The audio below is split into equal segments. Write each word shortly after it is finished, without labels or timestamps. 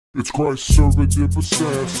It's conservative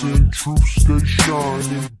assassin, truth stay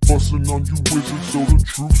shining, busting on you wizards so the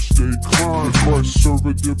truth stay climbing. It's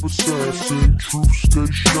conservative assassin, truth stay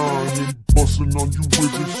shining, busting on you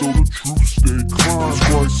wizards so the truth stay climbing.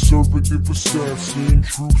 It's conservative assassin,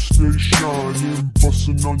 truth stay shining,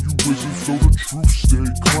 busting on you wizards so the truth stay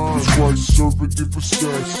climbing. It's conservative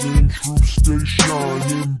assassin, truth stay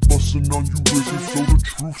shining, busting on you wizards so the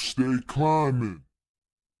truth stay climbing.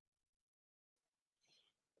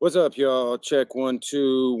 What's up, y'all? Check 1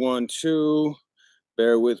 2 1 2.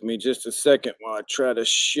 Bear with me just a second while I try to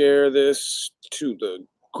share this to the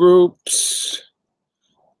groups.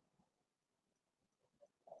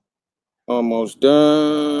 Almost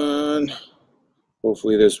done.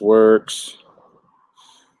 Hopefully this works.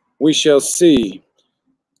 We shall see.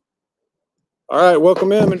 All right,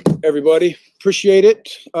 welcome in, everybody. Appreciate it.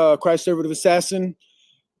 Conservative Assassin,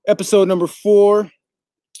 episode number 4.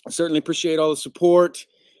 I certainly appreciate all the support.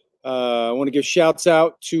 I want to give shouts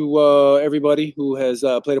out to everybody who has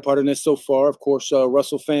played a part in this so far. Of course,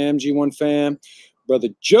 Russell fam, G1 fam, Brother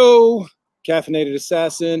Joe, Caffeinated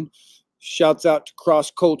Assassin. Shouts out to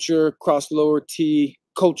Cross Culture, Cross Lower T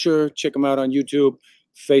Culture. Check them out on YouTube,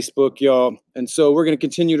 Facebook, y'all. And so we're going to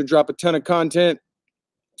continue to drop a ton of content.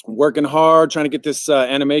 I'm working hard, trying to get this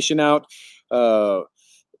animation out.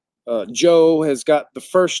 Joe has got the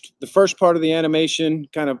first part of the animation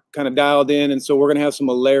kind of dialed in, and so we're gonna have some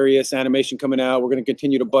hilarious animation coming out. We're gonna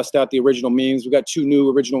continue to bust out the original memes. We've got 2 new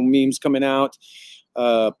original memes coming out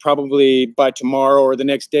probably by tomorrow or the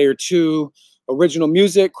next day or 2. Original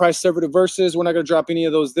music, Conservative verses. We're not gonna drop any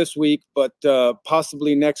of those this week, but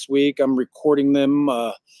possibly next week. I'm recording them.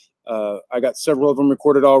 I got several of them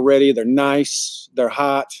recorded already. They're nice. They're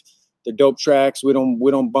hot. They're dope tracks. We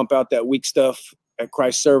don't bump out that weak stuff. At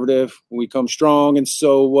Conservative, we come strong. And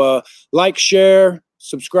so like, share,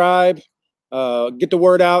 subscribe, get the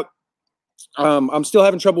word out. I'm still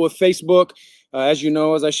having trouble with Facebook. As you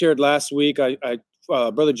know, as I shared last week,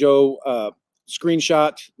 Brother Joe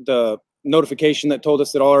screenshot the notification that told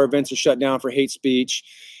us that all our events are shut down for hate speech.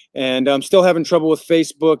 And I'm still having trouble with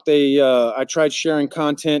Facebook. I tried sharing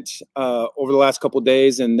content over the last couple of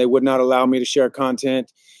days, and they would not allow me to share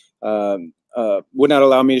content. Would not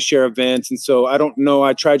allow me to share events, and so I don't know.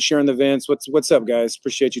 I tried sharing the events. What's up, guys?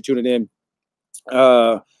 Appreciate you tuning in.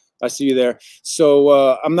 I see you there.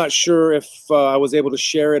 So I'm not sure if I was able to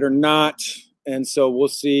share it or not, and so we'll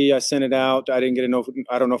see. I sent it out. I didn't get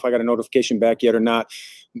I don't know if I got a notification back yet or not,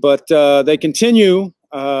 but they continue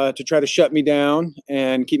to try to shut me down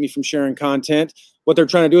and keep me from sharing content. What they're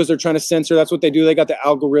trying to do is they're trying to censor. That's what they do. They got the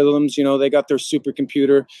algorithms. You know, they got their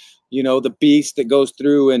supercomputer. You know, the beast that goes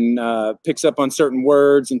through and picks up on certain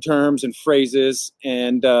words and terms and phrases,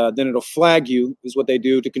 and then it'll flag you, is what they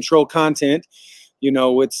do to control content. You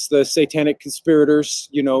know, it's the satanic conspirators,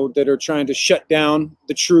 you know, that are trying to shut down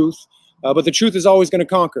the truth. But the truth is always going to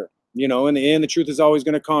conquer. You know, in the end, the truth is always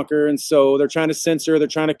going to conquer. And so they're trying to censor. They're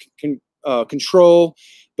trying to control.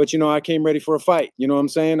 But, you know, I came ready for a fight. You know what I'm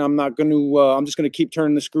saying? I'm not going to I'm just going to keep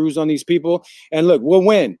turning the screws on these people. And look, we'll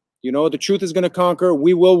win. You know, the truth is going to conquer.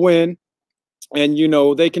 We will win. And, you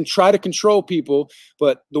know, they can try to control people,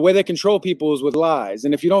 but the way they control people is with lies.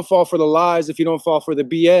 And if you don't fall for the lies, if you don't fall for the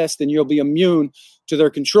BS, then you'll be immune to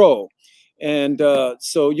their control. And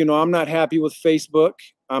so, you know, I'm not happy with Facebook.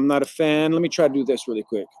 I'm not a fan. Let me try to do this really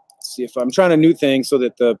quick. See if I'm trying a new thing so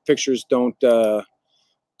that the pictures don't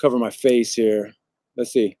cover my face here.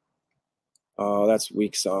 Let's see. Oh, that's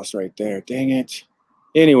weak sauce right there. Dang it.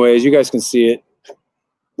 Anyways, you guys can see it.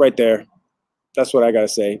 Right there. That's what I got to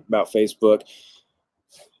say about Facebook.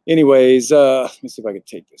 Anyways, let me see if I can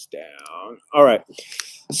take this down. All right.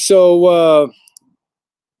 So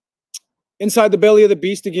inside the belly of the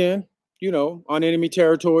beast again, you know, on enemy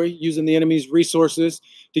territory, using the enemy's resources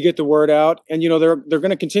to get the word out. And, you know, they're going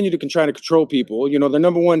to continue to try to control people. You know, their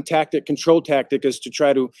number one control tactic is to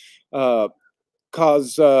try to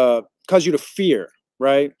cause you to fear,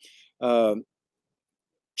 right?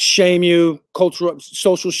 Shame you, cultural,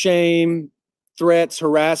 social shame, threats,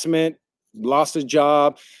 harassment, lost a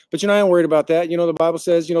job. But, you know, I ain't worried about that. You know, the Bible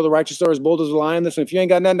says, you know, the righteous are as bold as a lion. Listen, if you ain't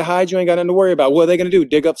got nothing to hide, you ain't got nothing to worry about. What are they going to do?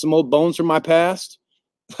 Dig up some old bones from my past?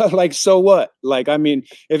 Like, so what? Like, I mean,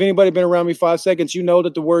 if anybody been around me 5 seconds, you know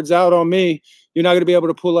that the word's out on me. You're not going to be able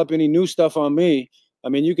to pull up any new stuff on me. I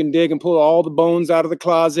mean, you can dig and pull all the bones out of the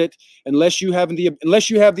closet unless you have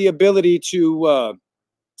the ability to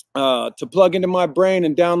plug into my brain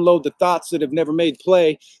and download the thoughts that have never made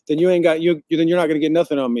play, then you're not going to get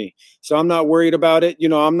nothing on me. So I'm not worried about it. You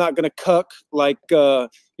know, I'm not going to cuck like, you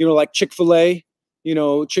know, like Chick-fil-A. You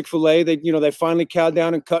know, Chick-fil-A, they finally cowed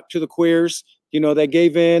down and cucked to the queers. You know, they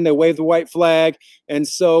gave in, they waved the white flag. And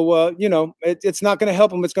so, you know, it's not going to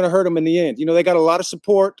help them. It's going to hurt them in the end. You know, they got a lot of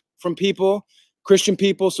support from people, Christian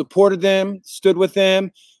people supported them, stood with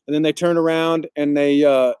them. And then they turned around and they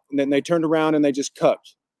just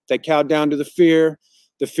cucked. They cowed down to the fear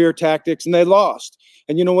tactics, and they lost.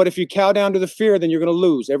 And you know what? If you cow down to the fear, then you're going to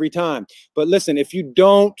lose every time. But listen, if you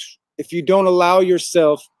don't allow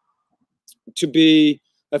yourself to be,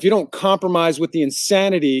 if you don't compromise with the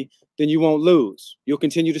insanity, then you won't lose. You'll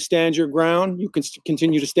continue to stand your ground. You can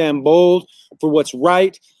continue to stand bold for what's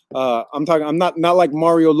right. I'm not like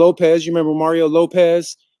Mario Lopez. You remember Mario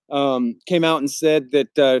Lopez came out and said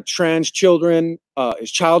that trans children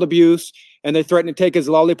is child abuse, and they threatened to take his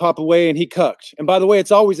lollipop away, and he cucked. And by the way,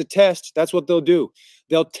 it's always a test. That's what they'll do.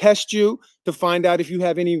 They'll test you to find out if you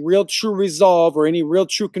have any real true resolve or any real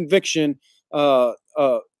true conviction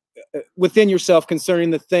within yourself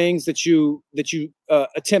concerning the things that you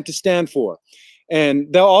attempt to stand for.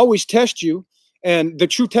 And they'll always test you. And the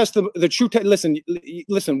true test, listen,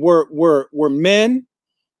 we're men,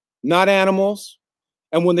 not animals.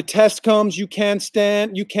 And when the test comes, you can stand,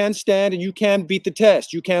 and you can beat the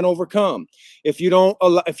test. You can overcome. If you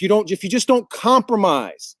just don't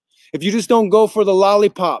compromise, if you just don't go for the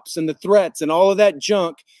lollipops and the threats and all of that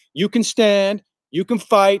junk, you can stand, you can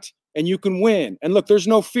fight, and you can win. And look, there's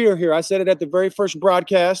no fear here. I said it at the very first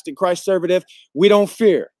broadcast in Christ Conservative. We don't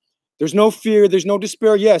fear. There's no fear. There's no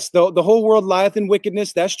despair. Yes, the whole world lieth in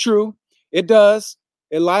wickedness. That's true. It does.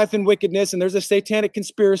 It lieth in wickedness, and there's a satanic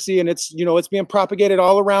conspiracy, and it's being propagated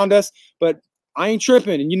all around us. But I ain't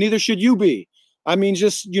tripping, and neither should you be. I mean,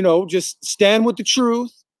 just stand with the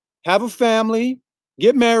truth, have a family,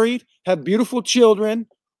 get married, have beautiful children,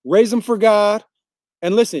 raise them for God,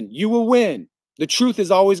 and listen, you will win. The truth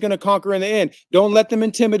is always going to conquer in the end. Don't let them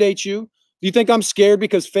intimidate you. Do you think I'm scared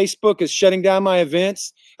because Facebook is shutting down my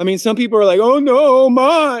events? I mean, some people are like, oh no,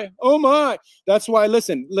 oh my. That's why,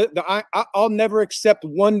 listen, I'll never accept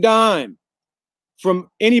one dime from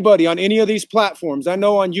anybody on any of these platforms. I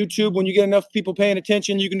know on YouTube, when you get enough people paying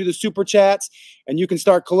attention, you can do the super chats and you can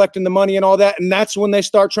start collecting the money and all that. And that's when they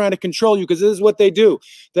start trying to control you, because this is what they do.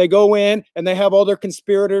 They go in and they have all their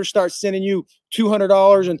conspirators start sending you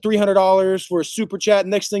 $200 and $300 for a super chat.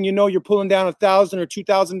 Next thing you know, you're pulling down $1,000 or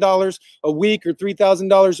 $2,000 a week or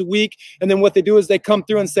 $3,000 a week. And then what they do is they come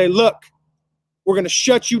through and say, look, we're going to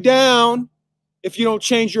shut you down if you don't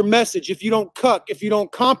change your message, if you don't cuck, if you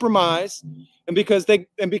don't compromise. And because they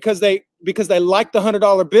like the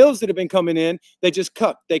 $100 bills that have been coming in, they just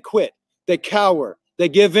cuck, they quit, they cower, they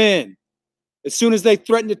give in. As soon as they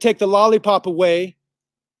threaten to take the lollipop away,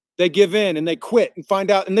 they give in and they quit and find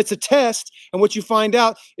out. And it's a test. And what you find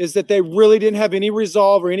out is that they really didn't have any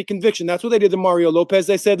resolve or any conviction. That's what they did to Mario Lopez.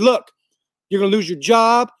 They said, look, you're going to lose your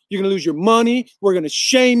job. You're going to lose your money. We're going to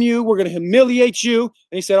shame you. We're going to humiliate you.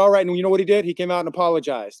 And he said, all right. And you know what he did? He came out and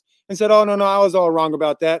apologized and said, oh, no, I was all wrong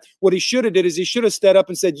about that. What he should have did is he should have stood up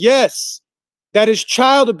and said, yes, that is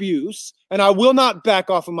child abuse. And I will not back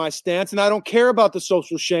off of my stance. And I don't care about the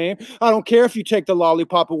social shame. I don't care if you take the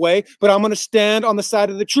lollipop away, but I'm going to stand on the side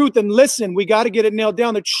of the truth. And listen, we got to get it nailed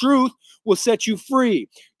down. The truth will set you free.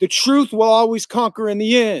 The truth will always conquer in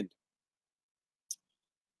the end.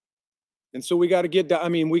 And so we got to get,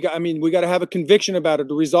 we got to have a conviction about it,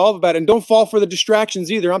 a resolve about it, and don't fall for the distractions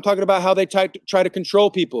either. I'm talking about how they try to control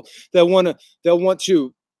people. They'll want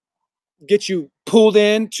to get you pulled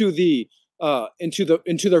into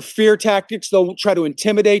their fear tactics. They'll try to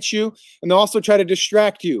intimidate you, and they'll also try to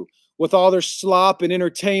distract you with all their slop and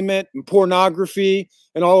entertainment and pornography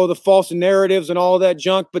and all of the false narratives and all of that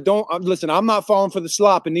junk. But listen, I'm not falling for the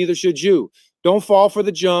slop, and neither should you. Don't fall for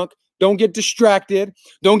the junk. Don't get distracted.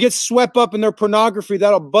 Don't get swept up in their pornography.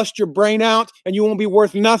 That'll bust your brain out and you won't be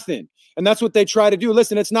worth nothing. And that's what they try to do.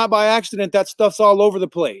 Listen, it's not by accident that stuff's all over the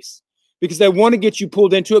place, because they want to get you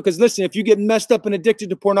pulled into it. Because listen, if you get messed up and addicted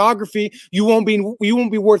to pornography, you won't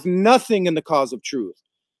be worth nothing in the cause of truth.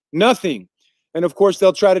 Nothing. And of course,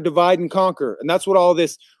 they'll try to divide and conquer. And that's what all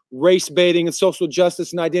this race baiting and social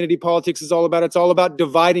justice and identity politics is all about. It's all about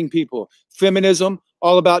dividing people. Feminism,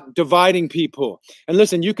 all about dividing people. And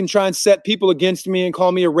listen, you can try and set people against me and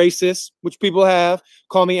call me a racist, which people have,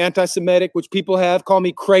 call me anti-Semitic, which people have, call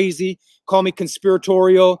me crazy, call me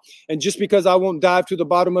conspiratorial. And just because I won't dive to the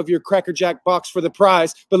bottom of your Cracker Jack box for the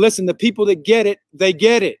prize, but listen, the people that get it, they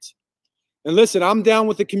get it. And listen, I'm down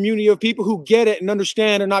with the community of people who get it and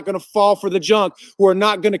understand are not going to fall for the junk, who are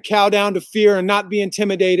not going to cow down to fear and not be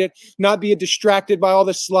intimidated, not be distracted by all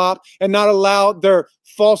the slop, and not allow their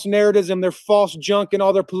false narratives and their false junk and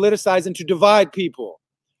all their politicizing to divide people.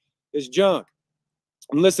 It's junk.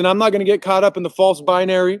 And listen, I'm not going to get caught up in the false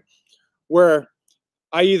binary where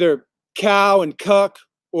I either cow and cuck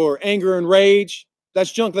or anger and rage,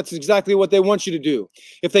 that's junk. That's exactly what they want you to do.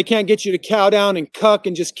 If they can't get you to cow down and cuck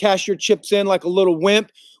and just cash your chips in like a little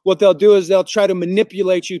wimp, what they'll do is they'll try to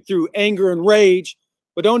manipulate you through anger and rage.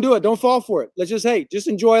 But don't do it. Don't fall for it. Let's just, hey, just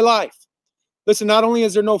enjoy life. Listen, not only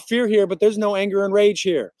is there no fear here, but there's no anger and rage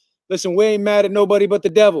here. Listen, we ain't mad at nobody but the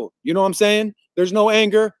devil. You know what I'm saying? There's no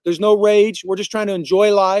anger. There's no rage. We're just trying to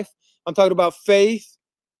enjoy life. I'm talking about faith,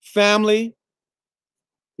 family.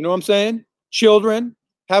 You know what I'm saying? Children,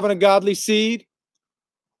 having a godly seed,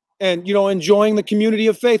 and, you know, enjoying the community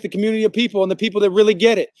of faith, the community of people, and the people that really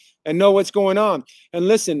get it and know what's going on. And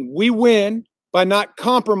listen, we win by not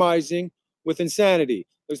compromising with insanity.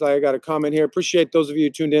 Looks like I got a comment here. Appreciate those of you who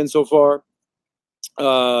tuned in so far.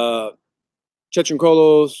 Chechen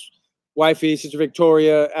Kolos, Wifey, Sister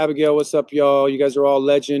Victoria, Abigail, what's up, y'all? You guys are all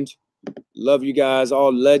legend. Love you guys,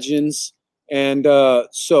 all legends. And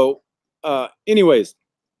anyways,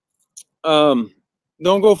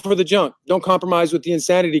 don't go for the junk. Don't compromise with the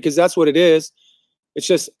insanity, because that's what it is. It's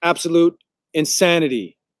just absolute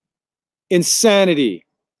insanity. Insanity.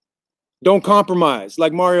 Don't compromise.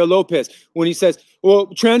 Like Mario Lopez, when he says, well,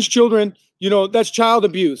 trans children, you know, that's child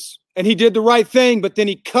abuse. And he did the right thing, but then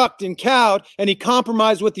he cucked and cowed and he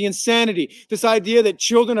compromised with the insanity. This idea that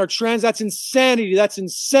children are trans, that's insanity. That's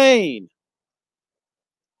insane.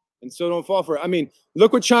 And so don't fall for it. I mean,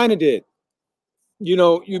 look what China did. You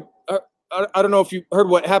know, I don't know if you heard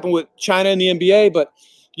what happened with China and the NBA, but,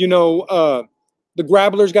 you know, the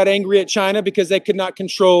grabblers got angry at China because they could not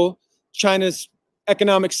control China's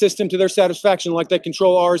economic system to their satisfaction like they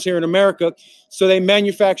control ours here in America. So they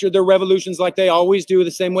manufactured their revolutions like they always do,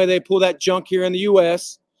 the same way they pull that junk here in the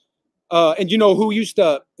U.S. And you know who used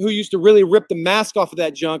to really rip the mask off of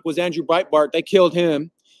that junk was Andrew Breitbart. They killed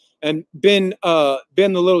him. And Ben the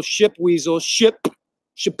little Shapiro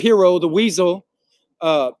the weasel,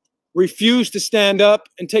 refused to stand up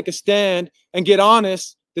and take a stand and get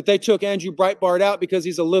honest that they took Andrew Breitbart out because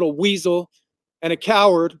he's a little weasel and a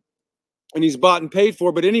coward, and he's bought and paid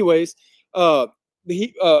for. But anyways, Andrew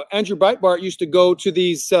Breitbart used to go to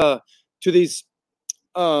these what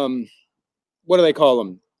do they call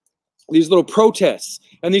them? These little protests.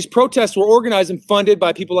 And these protests were organized and funded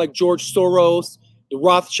by people like George Soros, the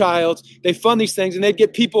Rothschilds. They fund these things, and they'd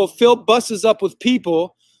get people, fill buses up with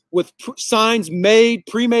people with signs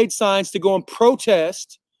pre-made signs to go and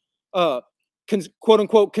protest quote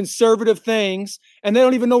unquote conservative things, and they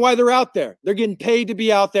don't even know why they're out there. They're getting paid to be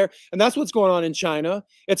out there, and that's what's going on in China.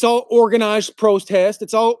 It's all organized protest.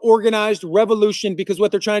 It's all organized revolution, because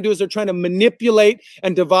what they're trying to do is they're trying to manipulate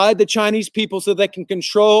and divide the Chinese people so they can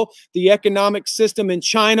control the economic system in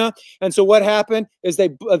China. And so what happened is the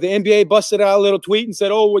NBA busted out a little tweet and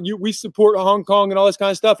said, oh, well, we support Hong Kong and all this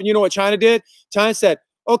kind of stuff. And you know what China did? China said,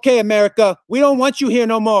 okay, America, we don't want you here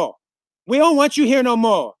no more. We don't want you here no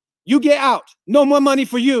more. You get out. No more money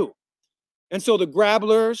for you. And so the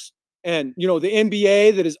grabblers and, you know, the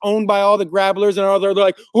NBA that is owned by all the grabblers and all, they're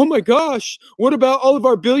like, oh my gosh, what about all of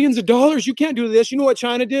our billions of dollars? You can't do this. You know what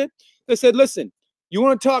China did? They said, listen, you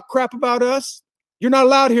want to talk crap about us? You're not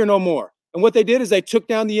allowed here no more. And what they did is they took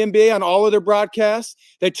down the NBA on all of their broadcasts.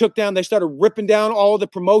 They started ripping down all of the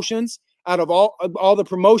promotions out of all the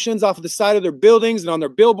promotions off of the side of their buildings and on their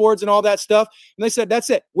billboards and all that stuff. And they said,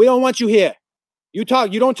 that's it. We don't want you here. You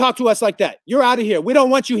don't talk to us like that. You're out of here. We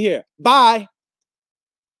don't want you here. Bye.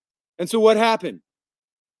 And so what happened?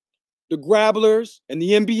 The grabblers and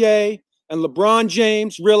the NBA and LeBron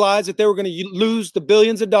James realized that they were going to lose the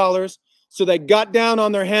billions of dollars. So they got down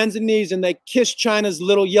on their hands and knees and they kissed China's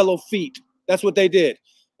little yellow feet. That's what they did.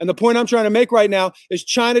 And the point I'm trying to make right now is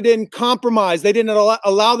China didn't compromise. They didn't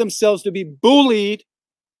allow themselves to be bullied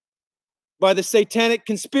by the satanic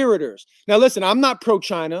conspirators. Now, listen, I'm not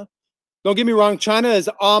pro-China. Don't get me wrong. China is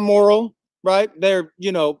amoral, right? They're,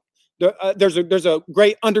 you know, there's a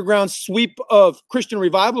great underground sweep of Christian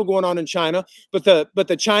revival going on in China, but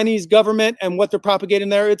the Chinese government and what they're propagating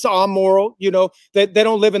there, it's amoral. You know, they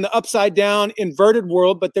don't live in the upside down inverted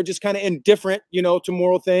world, but they're just kind of indifferent, you know, to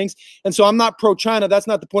moral things. And so I'm not pro-China. That's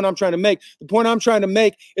not the point I'm trying to make. The point I'm trying to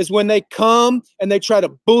make is when they come and they try to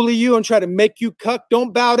bully you and try to make you cuck,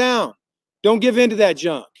 don't bow down. Don't give in to that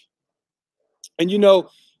junk. And, you know,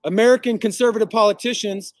 American conservative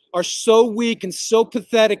politicians are so weak and so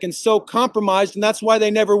pathetic and so compromised, and that's why they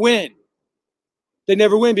never win. They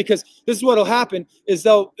never win, because this is what'll happen is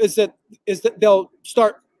they'll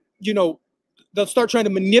start, you know, they'll start trying to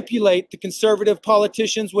manipulate the conservative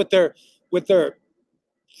politicians with their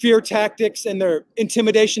fear tactics and their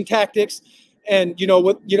intimidation tactics. And, you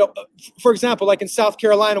know, for example, like in South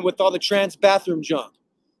Carolina with all the trans bathroom junk.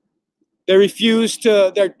 They refuse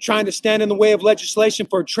to, they're trying to stand in the way of legislation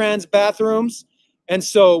for trans bathrooms. And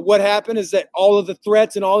so what happened is that all of the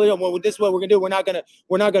threats and all of well, this is what we're gonna do. We're not gonna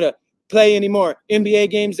play anymore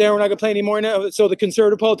NBA games there. We're not gonna play anymore now. So the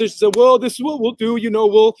conservative politicians said, well, this is what we'll do.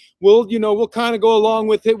 We'll kind of go along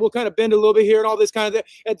with it. We'll kind of bend a little bit here and all this kind of thing.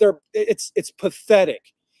 It's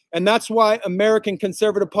pathetic. And that's why American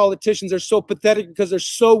conservative politicians are so pathetic, because they're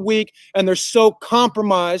so weak and they're so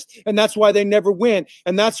compromised. And that's why they never win.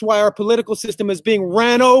 And that's why our political system is being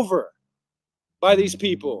ran over by these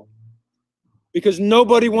people, because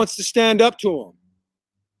nobody wants to stand up to them.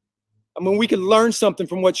 I mean, we could learn something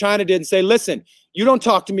from what China did and say, listen, you don't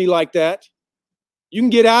talk to me like that. You can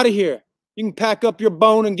get out of here. You can pack up your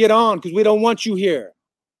bone and get on, because we don't want you here.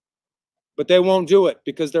 But they won't do it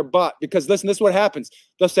because they're bought. Because listen, this is what happens.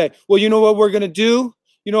 They'll say, well, you know what we're going to do?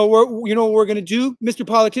 You know what we're going to do, Mr.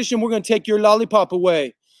 Politician? We're going to take your lollipop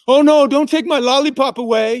away. Oh, no, don't take my lollipop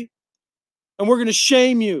away. And we're going to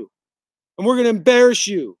shame you. And we're going to embarrass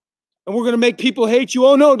you. And we're going to make people hate you.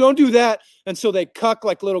 Oh, no, don't do that. And so they cuck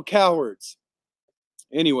like little cowards.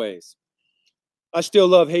 Anyways, I still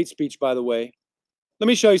love hate speech, by the way. Let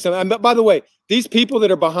me show you something. By the way, these people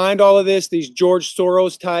that are behind all of this, these George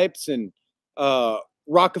Soros types and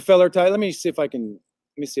Rockefeller type. Let me see if I can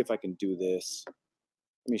do this.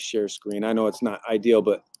 Let me share screen. I know it's not ideal,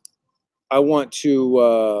 but I want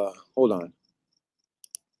to hold on.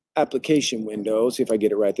 Application window. See if I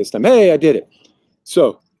get it right this time. Hey, I did it.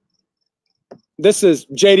 So this is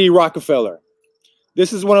J.D. Rockefeller.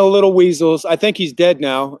 This is one of the little weasels. I think he's dead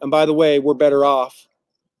now. And by the way, we're better off.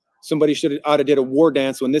 Somebody ought to did a war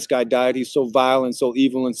dance when this guy died. He's so vile and so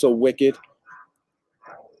evil and so wicked.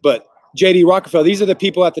 But J.D. Rockefeller, these are the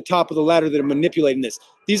people at the top of the ladder that are manipulating this.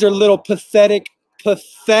 These are little pathetic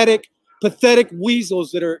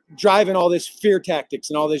weasels that are driving all this fear tactics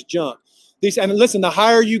and all this junk. And listen, the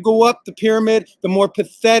higher you go up the pyramid, the more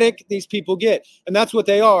pathetic these people get. And that's what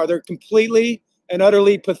they are. They're completely and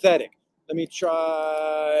utterly pathetic. Let me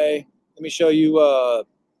show you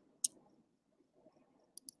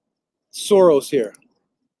Soros here.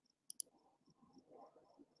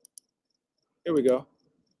 Here we go.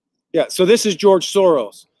 Yeah, so this is George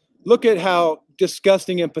Soros. Look at how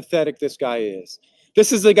disgusting and pathetic this guy is.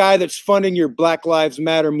 This is the guy that's funding your Black Lives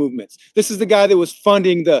Matter movements. This is the guy that was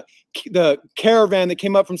funding the caravan that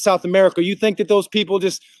came up from South America. You think that those people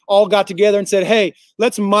just all got together and said, hey,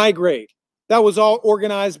 let's migrate? That was all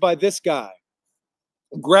organized by this guy.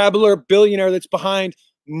 Grabbler billionaire that's behind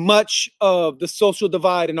much of the social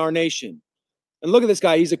divide in our nation. And look at this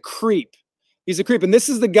guy. He's a creep. He's a creep. And this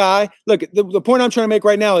is the guy. Look, the point I'm trying to make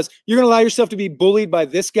right now is you're going to allow yourself to be bullied by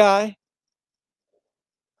this guy?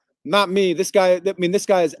 Not me. This guy, I mean, this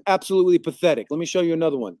guy is absolutely pathetic. Let me show you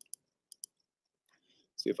another one.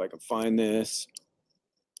 See if I can find this.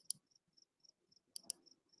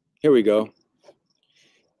 Here we go.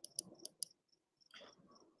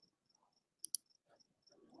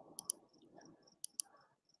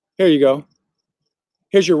 Here you go.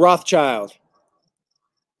 Here's your Rothschild.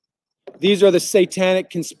 These are the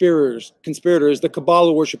satanic conspirators, the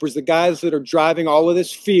Kabbalah worshipers, the guys that are driving all of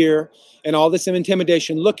this fear and all this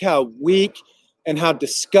intimidation. Look how weak and how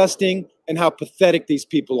disgusting and how pathetic these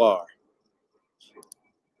people are.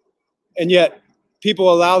 And yet,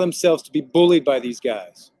 people allow themselves to be bullied by these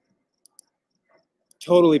guys.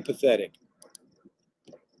 Totally pathetic.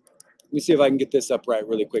 Let me see if I can get this up right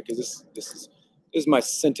really quick, because this is my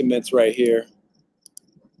sentiments right here.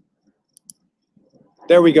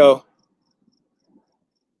 There we go.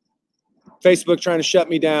 Facebook trying to shut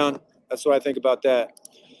me down. That's what I think about that.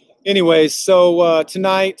 Anyways, so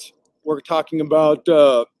tonight we're talking about,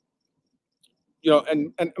 and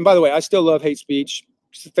by the way, I still love hate speech.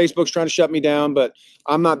 Facebook's trying to shut me down, but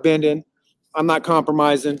I'm not bending. I'm not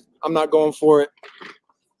compromising. I'm not going for it.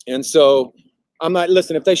 And so I'm not,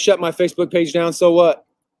 listen, if they shut my Facebook page down, so what?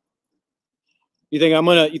 You think I'm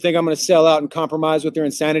gonna sell out and compromise with their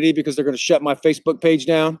insanity because they're gonna shut my Facebook page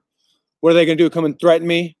down? What are they gonna do? Come and threaten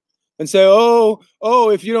me and say, oh,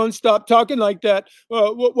 if you don't stop talking like that,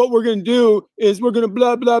 what we're gonna do is we're gonna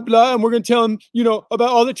blah blah blah, and we're gonna tell them, about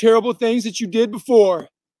all the terrible things that you did before.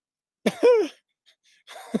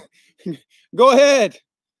 Go ahead.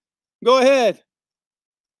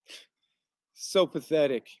 So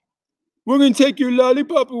pathetic. We're gonna take your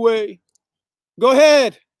lollipop away. Go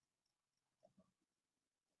ahead.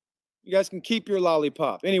 You guys can keep your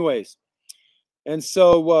lollipop. Anyways, and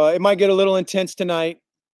so it might get a little intense tonight.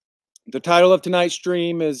 The title of tonight's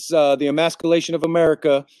stream is The Emasculation of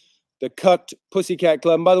America, the Cucked Pussycat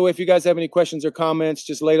Club. And by the way, if you guys have any questions or comments,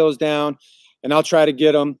 just lay those down, and I'll try to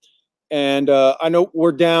get them. And I know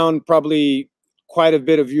we're down probably quite a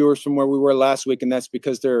bit of viewers from where we were last week, and that's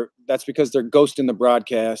because they're ghosting the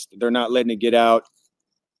broadcast. They're not letting it get out.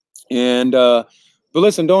 And but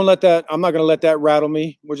listen, don't let that. I'm not going to let that rattle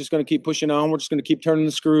me. We're just going to keep pushing on. We're just going to keep turning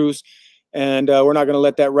the screws, and we're not going to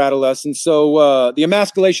let that rattle us. And so the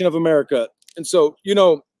emasculation of America. And so, you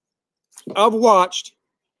know, I've watched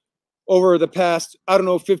over the past, I don't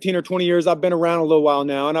know, 15 or 20 years. I've been around a little while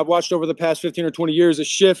now, and I've watched over the past 15 or 20 years a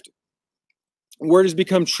shift where it has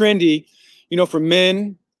become trendy, you know, for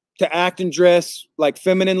men to act and dress like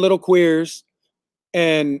feminine little queers,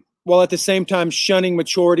 and while at the same time shunning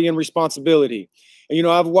maturity and responsibility. And, you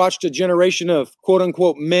know, I've watched a generation of quote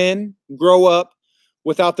unquote men grow up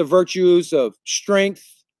without the virtues of strength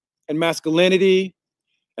and masculinity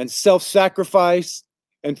and self-sacrifice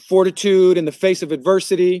and fortitude in the face of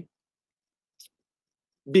adversity,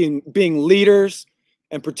 being leaders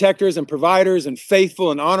and protectors and providers and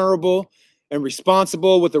faithful and honorable and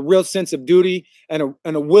responsible with a real sense of duty and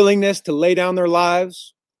a willingness to lay down their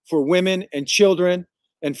lives for women and children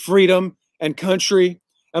and freedom and country.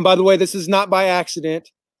 And by the way, this is not by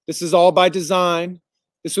accident. This is all by design.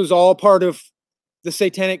 This was all part of the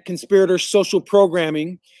satanic conspirator social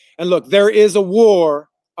programming. And look, there is a war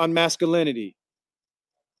on masculinity.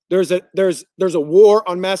 There's a war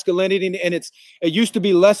on masculinity, and it used to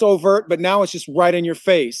be less overt, but now it's just right in your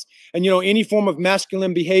face. And, you know, any form of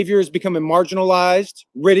masculine behavior is becoming marginalized,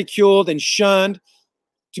 ridiculed, and shunned.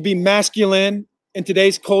 To be masculine in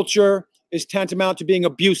today's culture is tantamount to being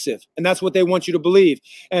abusive, and that's what they want you to believe.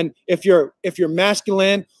 And if you're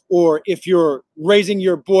masculine, or if you're raising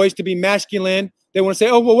your boys to be masculine, they want to say,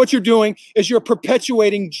 oh, well, what you're doing is you're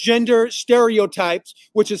perpetuating gender stereotypes,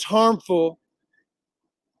 which is harmful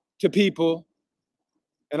to people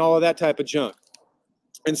and all of that type of junk.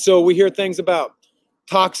 And so we hear things about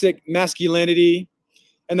toxic masculinity,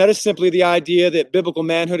 and that is simply the idea that biblical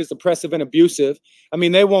manhood is oppressive and abusive. I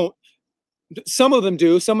mean, they won't, some of them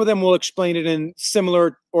do, some of them will explain it in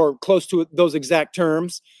similar or close to those exact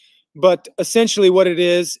terms. But essentially what it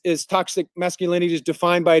is toxic masculinity is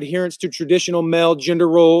defined by adherence to traditional male gender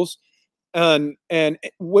roles, and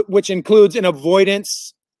which includes an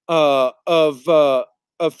avoidance of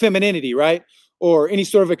femininity, right? Or any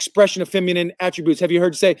sort of expression of feminine attributes. Have you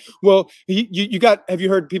heard say, well, have you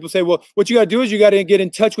heard people say, well, what you got to do is you got to get in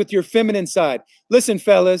touch with your feminine side. Listen,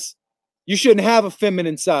 fellas, you shouldn't have a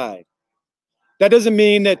feminine side. That doesn't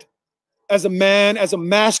mean that as a man, as a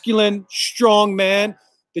masculine, strong man,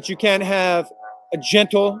 that you can't have a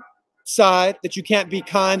gentle side, that you can't be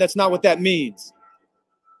kind. That's not what that means.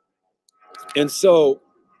 And so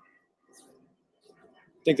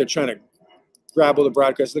I think they're trying to grapple the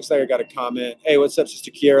broadcast. Looks like I got a comment. Hey, what's up, Sister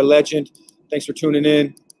Kiera Legend? Thanks for tuning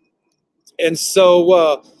in. And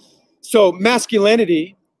so, so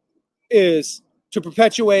masculinity is to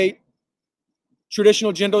perpetuate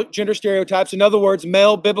traditional gender stereotypes. In other words,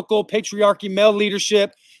 male biblical patriarchy, male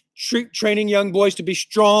leadership, training young boys to be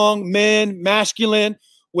strong men, masculine,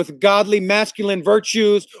 with godly masculine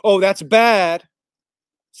virtues. Oh, that's bad,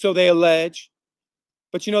 so they allege.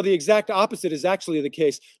 But, you know, the exact opposite is actually the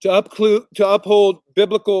case. To uphold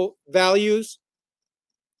biblical values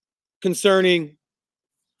concerning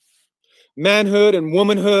manhood and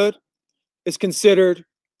womanhood is considered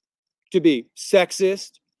to be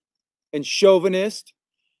sexist and chauvinist,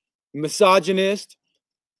 misogynist.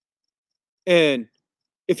 And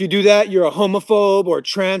if you do that, you're a homophobe or a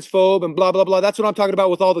transphobe and blah, blah, blah. That's what I'm talking about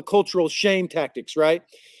with all the cultural shame tactics, right?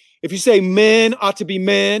 If you say men ought to be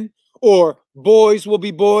men, or boys will be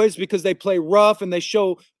boys because they play rough and they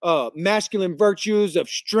show masculine virtues of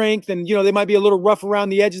strength, and, you know, they might be a little rough around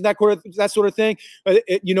the edges, that sort of thing.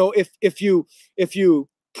 You know, if you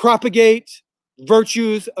propagate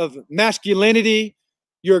virtues of masculinity,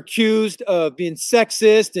 you're accused of being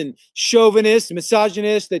sexist and chauvinist,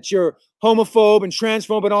 misogynist, that you're homophobe and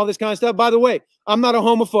transphobe and all this kind of stuff. By the way, I'm not a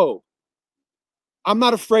homophobe. I'm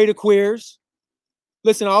not afraid of queers.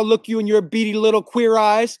 Listen, I'll look you in your beady little queer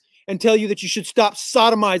eyes and tell you that you should stop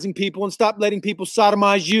sodomizing people and stop letting people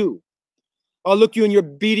sodomize you. I'll look you in your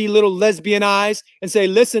beady little lesbian eyes and say,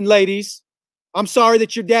 listen, ladies, I'm sorry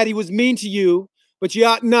that your daddy was mean to you, but you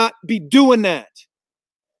ought not be doing that.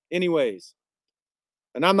 Anyways,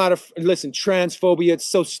 and I'm not, listen, transphobia, it's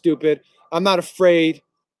so stupid. I'm not afraid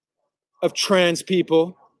of trans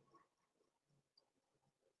people.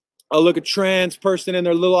 I'll look a trans person in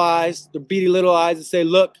their little eyes, their beady little eyes, and say,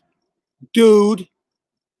 look, dude, you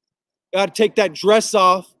got to take that dress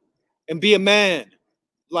off and be a man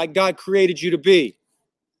like God created you to be.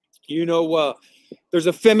 You know, there's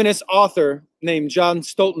a feminist author named John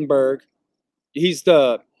Stoltenberg. He's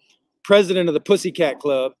the president of the Pussycat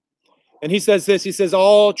Club. And he says this, he says,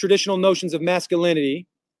 all traditional notions of masculinity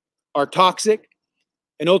are toxic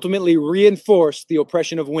and ultimately reinforce the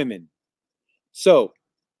oppression of women. So,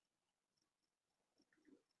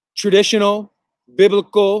 traditional,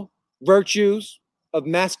 biblical virtues of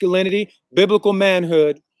masculinity, biblical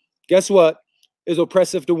manhood, guess what? Is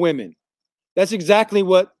oppressive to women. That's exactly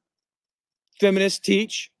what feminists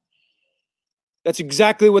teach. That's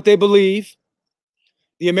exactly what they believe.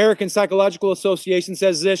 The American Psychological Association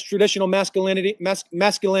says this: traditional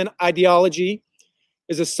masculine ideology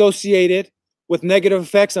is associated with negative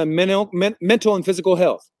effects on mental and physical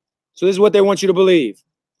health. So this is what they want you to believe.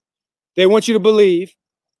 They want you to believe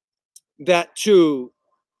that to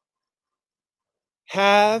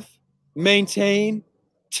have, maintain,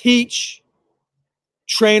 teach,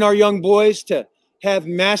 train our young boys to have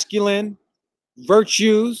masculine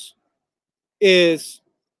virtues is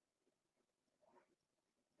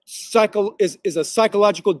a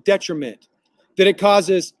psychological detriment, that it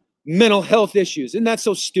causes mental health issues. Isn't that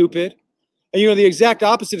so stupid? And you know, the exact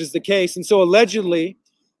opposite is the case. And so allegedly,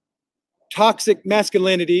 toxic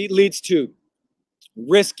masculinity leads to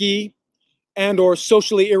risky and or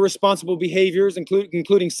socially irresponsible behaviors,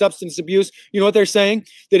 including substance abuse. You know what they're saying?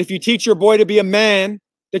 That if you teach your boy to be a man,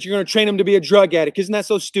 that you're going to train him to be a drug addict. Isn't that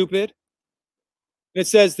so stupid? And it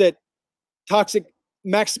says that toxic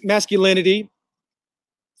masculinity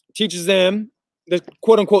teaches them the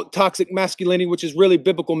quote unquote toxic masculinity, which is really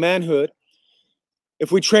biblical manhood.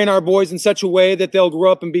 If we train our boys in such a way that they'll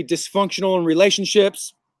grow up and be dysfunctional in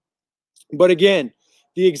relationships. But again,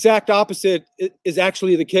 the exact opposite is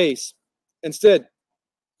actually the case. Instead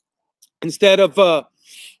of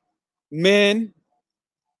men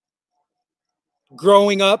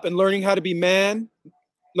growing up and learning how to be men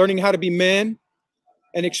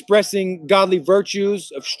and expressing godly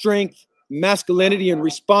virtues of strength, masculinity, and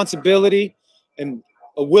responsibility, and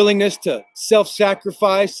a willingness to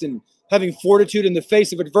self-sacrifice and having fortitude in the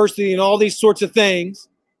face of adversity and all these sorts of things.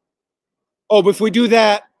 Oh, but if we do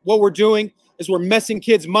that, what we're doing is we're messing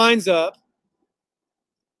kids' minds up.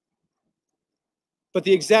 But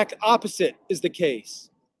the exact opposite is the case.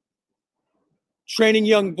 Training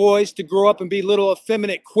young boys to grow up and be little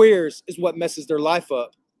effeminate queers is what messes their life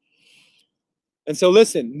up. And so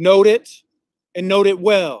listen, note it and note it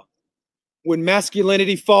well. When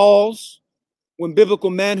masculinity falls, when biblical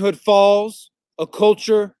manhood falls, a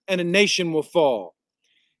culture and a nation will fall.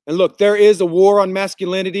 And look, there is a war on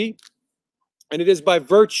masculinity, and it is by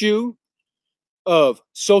virtue of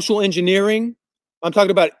social engineering. I'm talking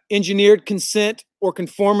about engineered consent or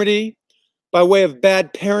conformity by way of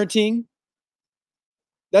bad parenting.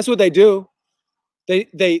 That's what they do.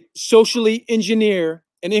 They socially engineer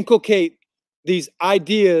and inculcate these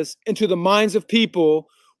ideas into the minds of people,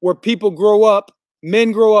 where people grow up,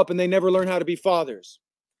 men grow up, and they never learn how to be fathers.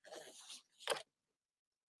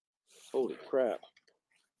 Holy crap.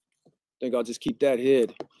 I think I'll just keep that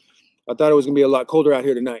hid. I thought it was going to be a lot colder out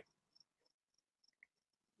here tonight.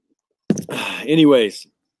 Anyways,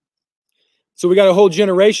 so we got a whole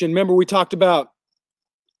generation. Remember, we talked about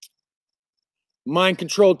mind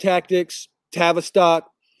control tactics,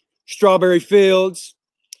 Tavistock, strawberry fields.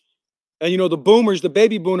 And, you know, the boomers, the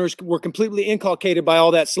baby boomers, were completely inculcated by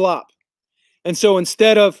all that slop. And so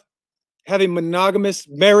instead of having monogamous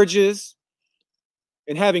marriages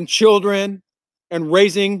and having children and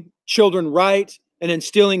raising children right and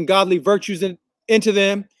instilling godly virtues into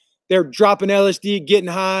them, they're dropping LSD, getting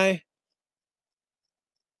high,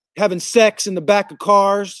 having sex in the back of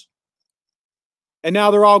cars. And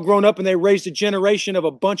now they're all grown up and they raised a generation of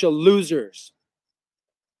a bunch of losers.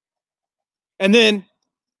 And then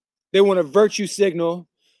they want a virtue signal.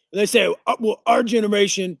 And they say, well, our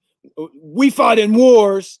generation, we fought in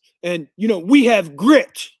wars and, you know, we have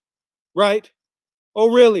grit, right? Oh,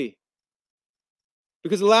 really?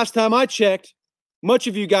 Because the last time I checked, much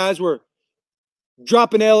of you guys were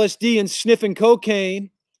dropping LSD and sniffing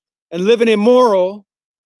cocaine and living immoral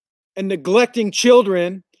and neglecting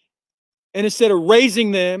children. And instead of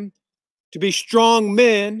raising them to be strong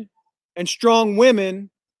men and strong women,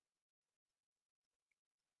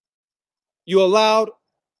 you allowed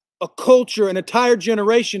a culture, an entire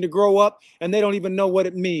generation to grow up, and they don't even know what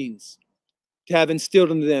it means to have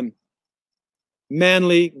instilled into them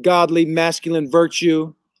manly, godly, masculine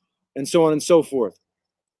virtue, and so on and so forth.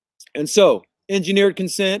 And so, engineered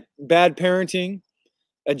consent, bad parenting,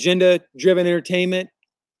 agenda-driven entertainment,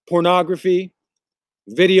 pornography,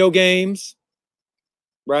 video games,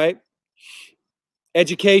 right?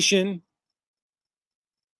 Education,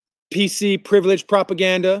 PC privilege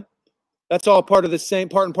propaganda. That's all part of the same,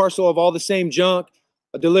 part and parcel of all the same junk,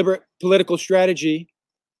 a deliberate political strategy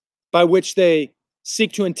by which they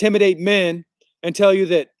seek to intimidate men and tell you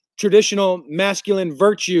that traditional masculine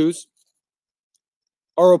virtues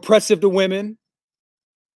are oppressive to women,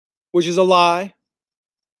 which is a lie.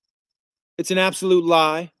 It's an absolute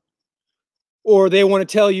lie. Or they want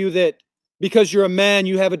to tell you that because you're a man,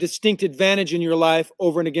 you have a distinct advantage in your life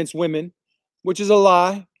over and against women, which is a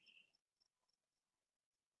lie.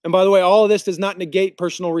 And by the way, all of this does not negate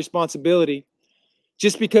personal responsibility.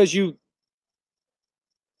 Just because you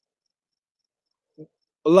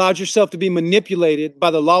allowed yourself to be manipulated by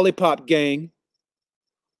the lollipop gang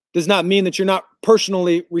does not mean that you're not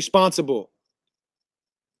personally responsible.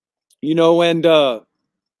 You know, and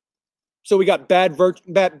so we got bad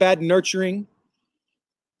nurturing,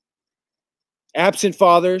 absent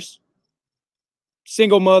fathers,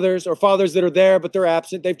 single mothers, or fathers that are there but they're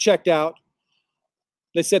absent. They've checked out.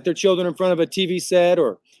 They set their children in front of a TV set,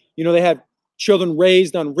 or, you know, they have children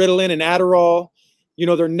raised on Ritalin and Adderall. You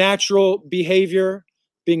know, their natural behavior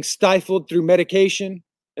being stifled through medication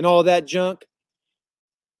and all of that junk.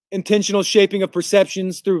 Intentional shaping of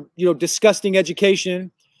perceptions through, you know, disgusting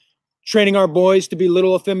education, training our boys to be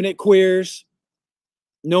little effeminate queers.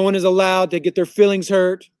 No one is allowed to get their feelings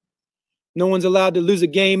hurt. No one's allowed to lose a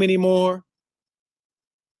game anymore.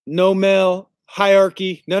 No male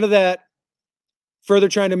hierarchy, none of that. Further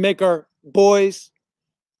trying to make our boys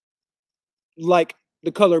like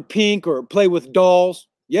the color pink or play with dolls.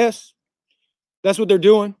 Yes, that's what they're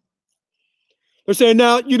doing. They're saying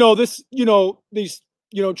now, you know, this, you know, these,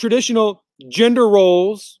 you know, traditional gender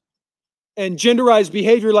roles and genderized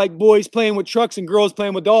behavior like boys playing with trucks and girls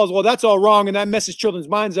playing with dolls. Well, that's all wrong, and that messes children's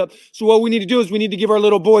minds up. So what we need to do is we need to give our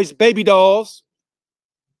little boys baby dolls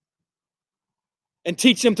and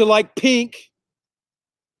teach them to like pink.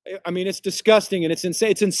 I mean, it's disgusting and it's insane.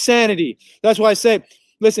 It's insanity. That's why I say,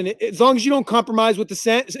 listen, as long as you don't compromise with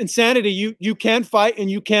the insanity, you can fight and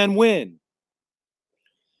you can win.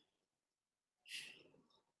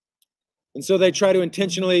 And so they try to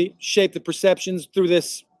intentionally shape the perceptions through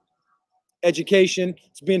this education.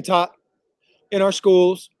 It's being taught in our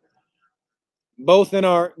schools, both in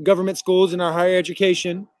our government schools and our higher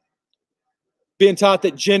education, being taught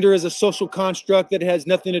that gender is a social construct that has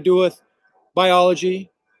nothing to do with biology.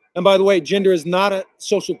 And by the way, gender is not a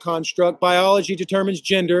social construct. Biology determines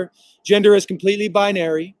gender. Gender is completely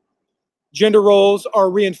binary. Gender roles are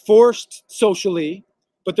reinforced socially,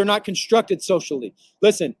 but they're not constructed socially.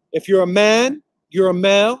 Listen, if you're a man, you're a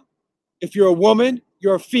male. If you're a woman,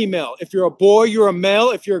 you're a female. If you're a boy, you're a male.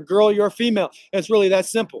 If you're a girl, you're a female. And it's really that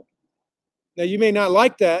simple. Now, you may not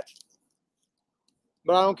like that,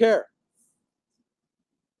 but I don't care.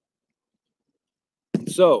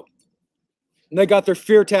 So, they got their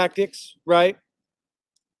fear tactics, right?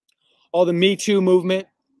 All the Me Too movement,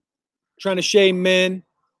 trying to shame men,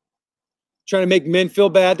 trying to make men feel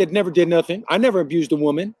bad. They never did nothing. I never abused a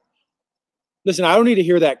woman. Listen, I don't need to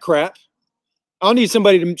hear that crap. I don't need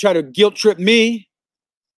somebody to try to guilt trip me.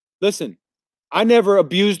 Listen, I never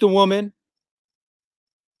abused a woman,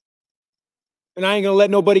 and I ain't going to let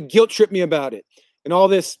nobody guilt trip me about it. And all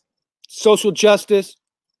this social justice,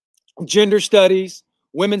 gender studies,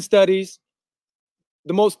 women's studies,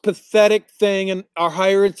 the most pathetic thing in our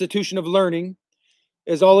higher institution of learning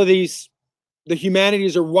is all of these, the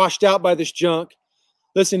humanities are washed out by this junk.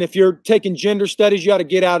 Listen, if you're taking gender studies, you got to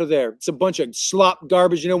get out of there. It's a bunch of slop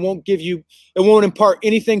garbage, and it won't impart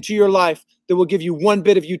anything to your life that will give you one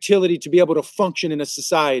bit of utility to be able to function in a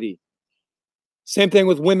society. Same thing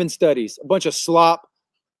with women's studies, a bunch of slop,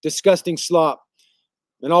 disgusting slop,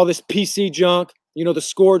 and all this PC junk, you know, the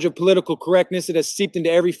scourge of political correctness that has seeped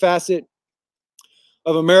into every facet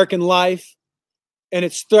of American life, and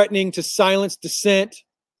it's threatening to silence dissent.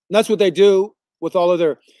 And that's what they do with all of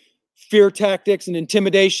their fear tactics and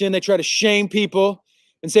intimidation. They try to shame people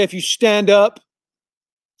and say, if you stand up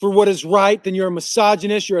for what is right, then you're a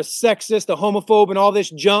misogynist, you're a sexist, a homophobe, and all this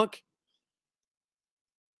junk.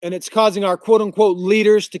 And it's causing our quote unquote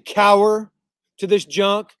leaders to cower to this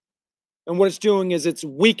junk. And what it's doing is it's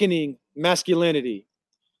weakening masculinity.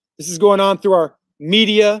 This is going on through our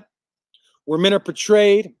media, where men are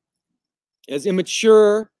portrayed as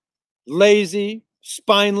immature, lazy,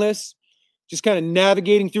 spineless, just kind of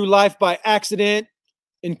navigating through life by accident,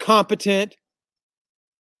 incompetent,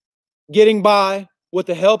 getting by with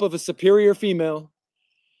the help of a superior female.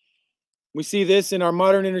 We see this in our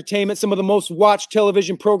modern entertainment, some of the most watched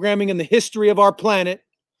television programming in the history of our planet.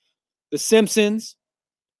 The Simpsons.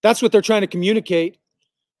 That's what they're trying to communicate.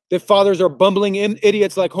 That fathers are bumbling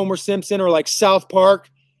idiots like Homer Simpson or like South Park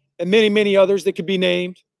and many, many others that could be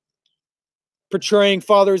named, portraying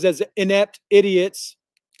fathers as inept idiots.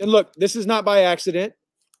 And look, this is not by accident.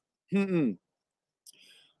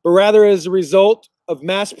 but rather as a result of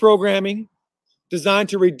mass programming designed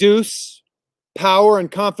to reduce power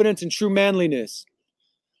and confidence in true manliness.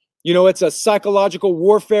 You know, it's a psychological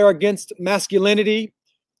warfare against masculinity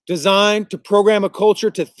designed to program a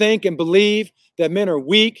culture to think and believe that men are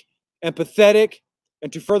weak and pathetic,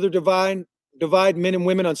 and to further divide men and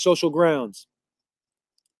women on social grounds.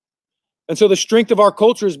 And so the strength of our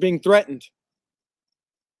culture is being threatened.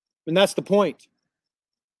 And that's the point.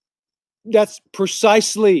 That's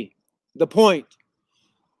precisely the point.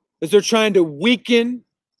 Is they're trying to weaken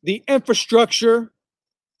the infrastructure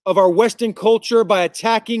of our Western culture by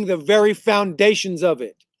attacking the very foundations of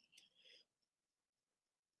it.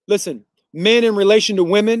 Listen, men in relation to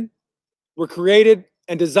women were created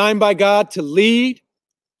and designed by God to lead,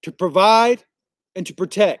 to provide, and to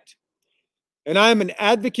protect. And I am an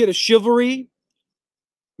advocate of chivalry.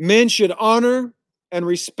 Men should honor and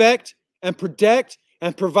respect and protect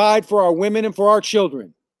and provide for our women and for our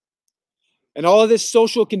children. And all of this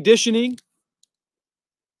social conditioning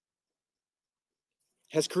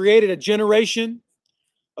has created a generation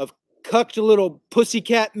of cucked little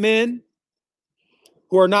pussycat men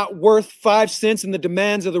who are not worth 5 cents in the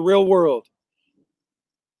demands of the real world.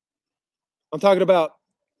 I'm talking about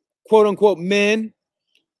quote unquote men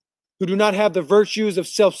who do not have the virtues of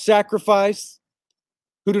self-sacrifice,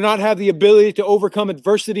 who do not have the ability to overcome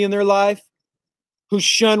adversity in their life, who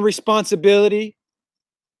shun responsibility,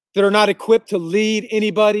 that are not equipped to lead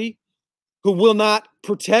anybody, who will not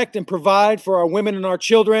protect and provide for our women and our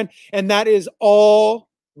children. And that is all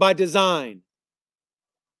by design.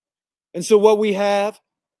 And so what we have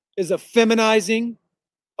is a feminizing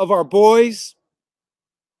of our boys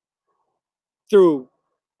through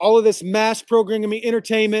all of this mass programming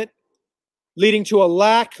entertainment, leading to a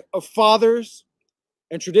lack of fathers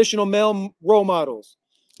and traditional male role models.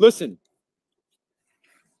 Listen,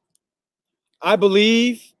 I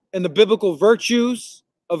believe in the biblical virtues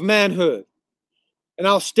of manhood, and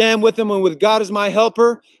I'll stand with them, and with God as my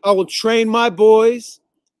helper, I will train my boys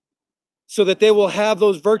so that they will have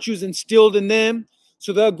those virtues instilled in them,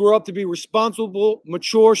 so they'll grow up to be responsible,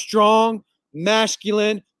 mature, strong,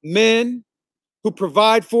 masculine men who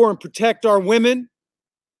provide for and protect our women.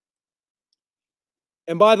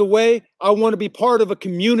 And by the way, I want to be part of a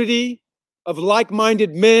community of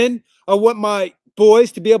like-minded men. I want my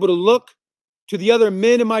boys to be able to look to the other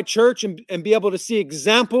men in my church and be able to see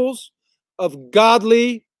examples of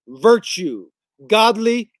godly virtue,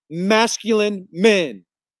 godly masculine men.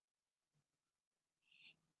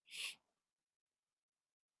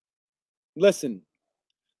 Listen,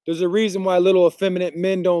 there's a reason why little effeminate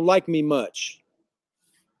men don't like me much.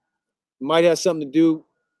 It might have something to do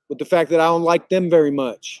with the fact that I don't like them very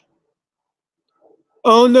much.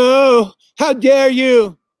 Oh no, how dare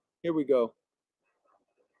you? Here we go.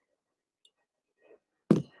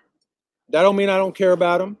 That don't mean I don't care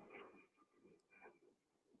about them.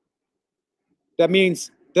 That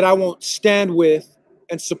means that I won't stand with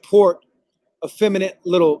and support effeminate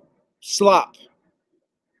little slop.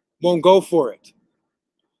 Won't go for it.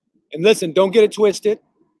 And listen, don't get it twisted.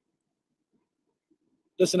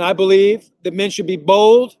 Listen, I believe that men should be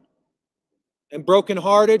bold and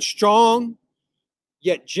brokenhearted, strong,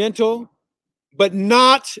 yet gentle, but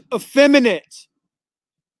not effeminate.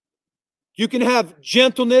 You can have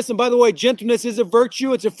gentleness. And by the way, gentleness is a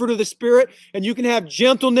virtue. It's a fruit of the Spirit. And you can have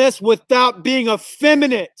gentleness without being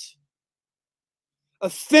effeminate.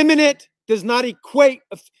 Effeminate does not equate,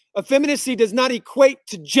 effeminacy does not equate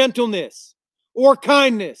to gentleness or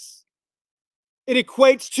kindness. It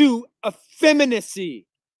equates to effeminacy.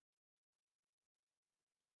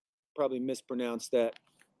 Probably mispronounced that.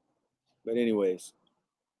 But anyways.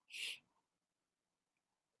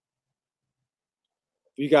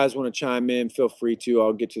 If you guys want to chime in, feel free to.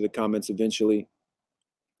 I'll get to the comments eventually.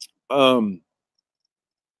 And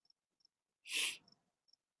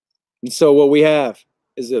so what we have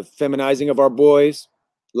is a feminizing of our boys,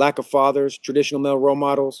 lack of fathers, traditional male role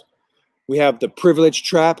models. We have the privilege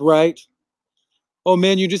trap, right? Oh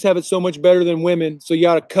man, you just have it so much better than women, so you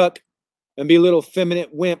ought to cuck and be little feminine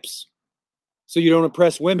wimps so you don't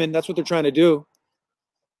oppress women. That's what they're trying to do.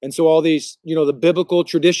 And so all these, the biblical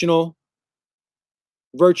traditional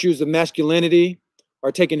virtues of masculinity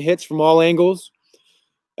are taking hits from all angles.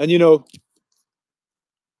 And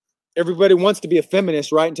everybody wants to be a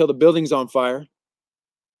feminist, right? Until the building's on fire.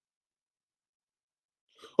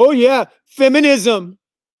 Oh yeah, feminism.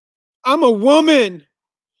 I'm a woman.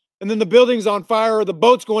 And then the building's on fire or the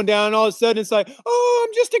boat's going down, and all of a sudden it's like, oh,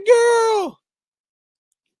 I'm just a girl.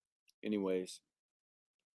 Anyways.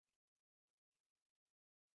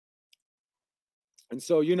 And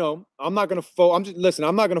so, I'm not going to fold.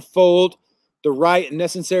 I'm not going to fold the right and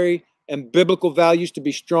necessary and biblical values to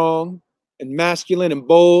be strong and masculine and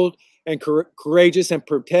bold and courageous and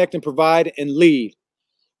protect and provide and lead.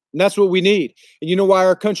 And that's what we need. And you know why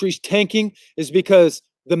our country's tanking is because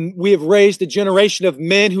we have raised a generation of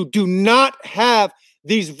men who do not have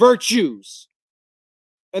these virtues.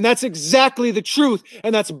 And that's exactly the truth.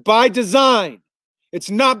 And that's by design. It's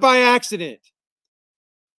not by accident.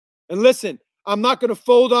 And listen, I'm not going to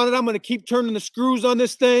fold on it. I'm going to keep turning the screws on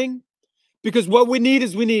this thing, because what we need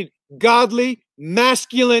is we need godly,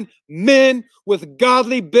 masculine men with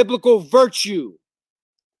godly biblical virtue.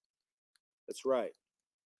 That's right.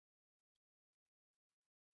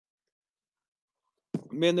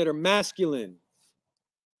 Men that are masculine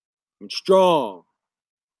and strong,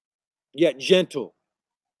 yet gentle,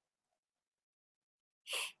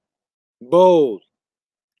 bold,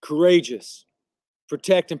 courageous,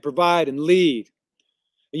 protect and provide and lead.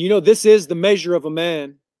 And you know, this is the measure of a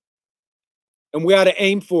man, and we ought to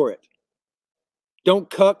aim for it. Don't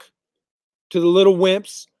cuck to the little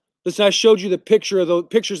wimps. Listen, I showed you the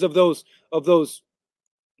pictures of those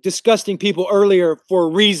disgusting people earlier for a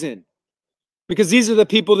reason, because these are the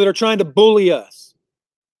people that are trying to bully us.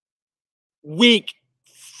 Weak,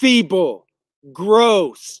 feeble,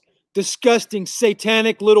 gross, disgusting,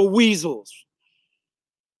 satanic little weasels.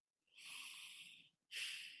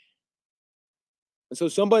 And so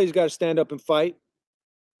somebody's got to stand up and fight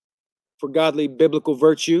for godly biblical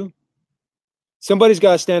virtue. Somebody's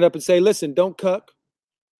got to stand up and say, listen, don't cuck.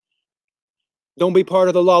 Don't be part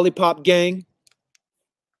of the lollipop gang.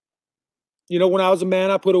 You know, when I was a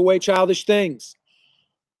man, I put away childish things.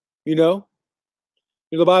 You know,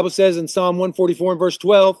 the Bible says in Psalm 144 and verse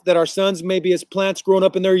 12 that our sons may be as plants grown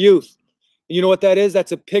up in their youth. And you know what that is?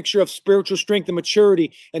 That's a picture of spiritual strength and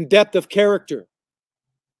maturity and depth of character.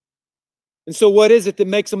 And so what is it that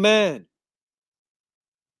makes a man?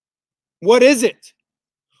 What is it?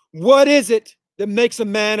 What is it that makes a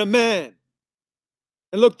man a man?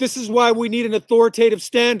 And look, this is why we need an authoritative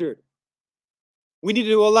standard. We need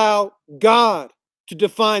to allow God to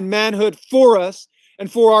define manhood for us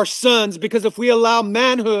and for our sons, because if we allow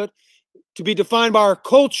manhood to be defined by our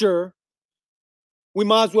culture, we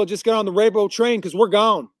might as well just get on the rainbow train, because we're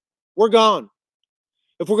gone. We're gone.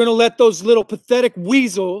 If we're going to let those little pathetic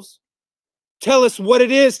weasels tell us what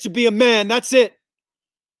it is to be a man, that's it.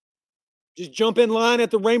 Just jump in line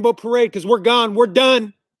at the rainbow parade, because we're gone. We're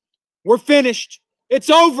done. We're finished. It's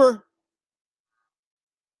over.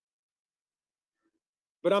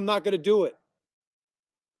 But I'm not going to do it.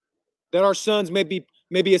 That our sons may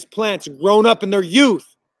be as plants grown up in their youth.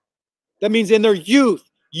 That means in their youth,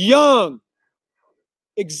 young,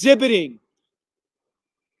 exhibiting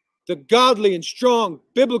the godly and strong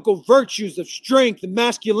biblical virtues of strength and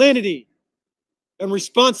masculinity and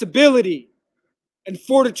responsibility and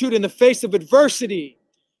fortitude in the face of adversity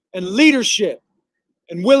and leadership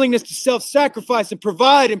and willingness to self-sacrifice and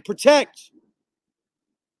provide and protect.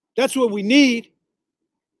 That's what we need,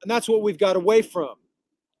 and that's what we've got away from.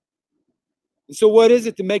 And so what is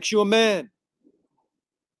it that makes you a man?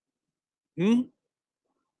 It's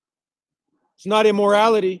not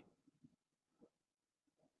immorality.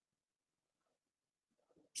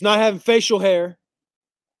 It's not having facial hair.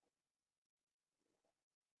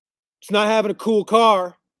 It's not having a cool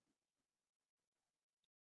car.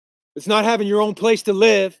 It's not having your own place to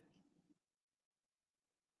live.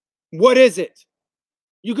 What is it?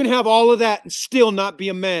 You can have all of that and still not be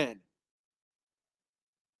a man.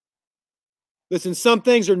 Listen, some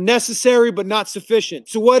things are necessary but not sufficient.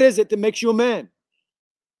 So what is it that makes you a man?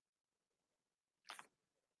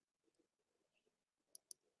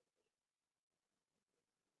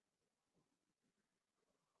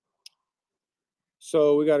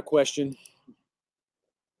 So we got a question.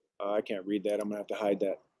 I can't read that. I'm going to have to hide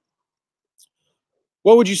that.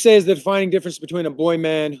 What would you say is the defining difference between a boy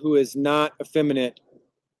man who is not effeminate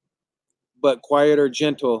but quiet or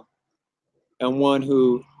gentle and one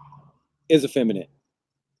who is effeminate?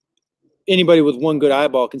 Anybody with one good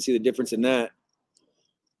eyeball can see the difference in that.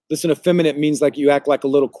 Listen, effeminate means like you act like a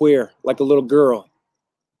little queer, like a little girl.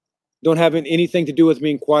 Don't have anything to do with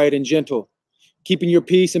being quiet and gentle. Keeping your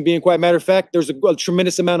peace and being quiet. Matter of fact, there's a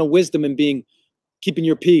tremendous amount of wisdom in keeping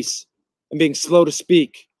your peace and being slow to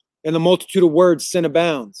speak. And the multitude of words sin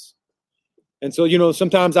abounds. And so, you know,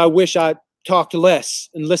 sometimes I wish I talked less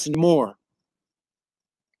and listened more.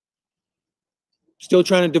 Still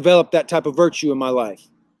trying to develop that type of virtue in my life.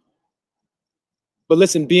 But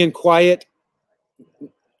listen, being quiet,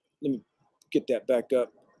 let me get that back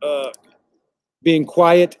up. Being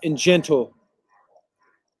quiet and gentle,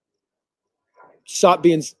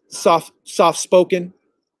 being soft-spoken,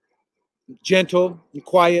 gentle and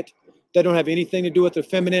quiet, that don't have anything to do with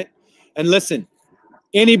effeminate. And listen,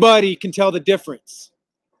 anybody can tell the difference.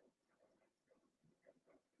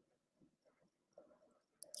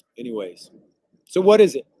 Anyways, so what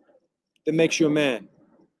is it that makes you a man?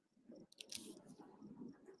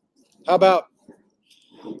 How about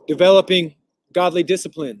developing godly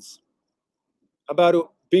disciplines? How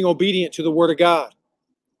about being obedient to the word of God?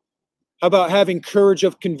 How about having courage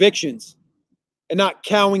of convictions and not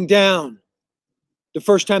cowing down the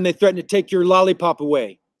first time they threaten to take your lollipop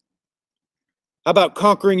away? How about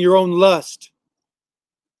conquering your own lust?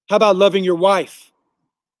 How about loving your wife?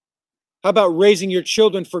 How about raising your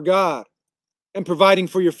children for God and providing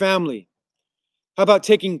for your family? How about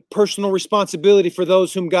taking personal responsibility for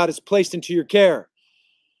those whom God has placed into your care?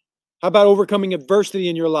 How about overcoming adversity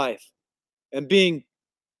in your life and being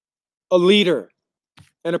a leader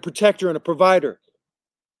and a protector and a provider?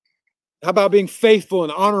 How about being faithful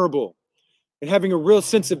and honorable and having a real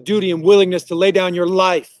sense of duty and willingness to lay down your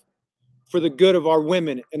life for the good of our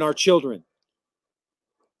women and our children?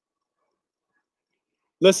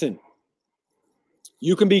 Listen,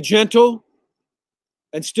 you can be gentle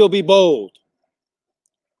and still be bold.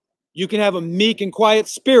 You can have a meek and quiet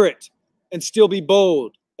spirit and still be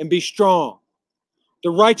bold and be strong. The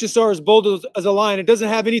righteous are as bold as a lion. It doesn't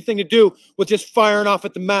have anything to do with just firing off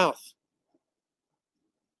at the mouth.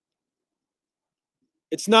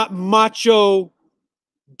 It's not macho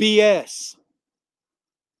BS.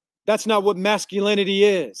 That's not what masculinity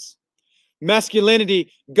is.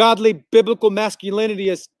 Masculinity, godly biblical masculinity,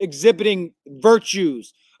 is exhibiting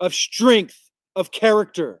virtues of strength, of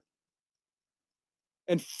character,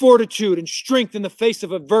 and fortitude and strength in the face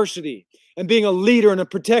of adversity, and being a leader and a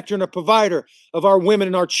protector and a provider of our women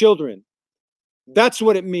and our children. That's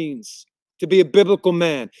what it means to be a biblical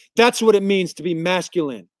man. That's what it means to be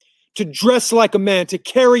masculine, to dress like a man, to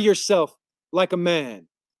carry yourself like a man.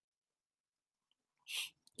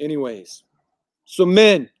 Anyways, so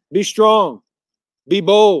men, be strong, be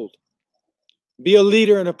bold, be a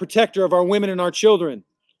leader and a protector of our women and our children.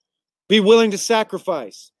 Be willing to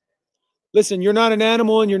sacrifice. Listen, you're not an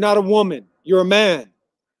animal and you're not a woman. You're a man.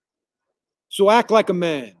 So act like a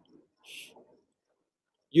man.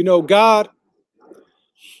 You know, God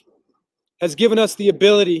has given us the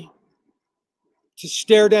ability to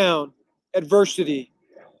stare down adversity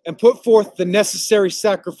and put forth the necessary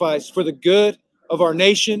sacrifice for the good of our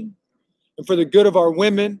nation and for the good of our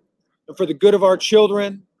women and for the good of our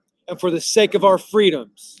children and for the sake of our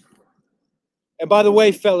freedoms. And by the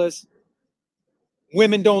way, fellas,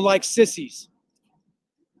 women don't like sissies.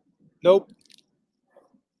 Nope.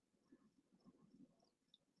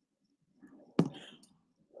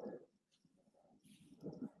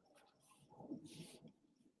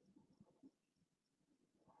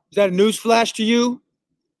 Is that a news flash to you?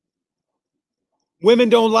 Women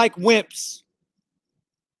don't like wimps.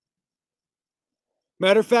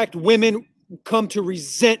 Matter of fact, women come to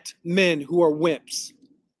resent men who are wimps.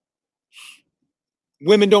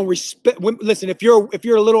 Women don't respect. Listen, if you're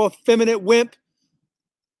a little effeminate wimp,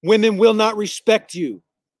 women will not respect you.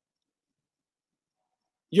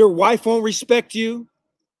 Your wife won't respect you.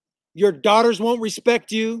 Your daughters won't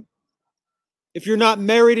respect you. If you're not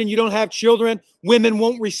married and you don't have children, women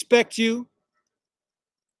won't respect you.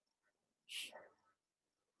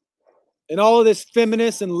 And all of this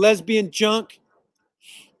feminist and lesbian junk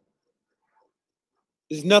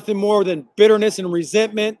is nothing more than bitterness and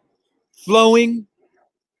resentment flowing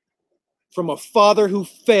from a father who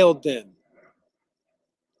failed them,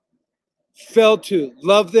 failed to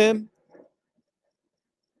love them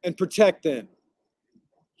and protect them.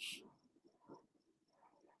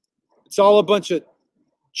 It's all a bunch of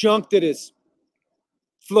junk that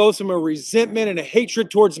flows from a resentment and a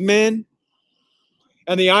hatred towards men.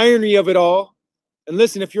 And the irony of it all, and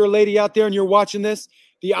listen, if you're a lady out there and you're watching this,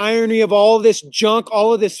 the irony of all this junk,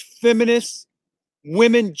 all of this feminist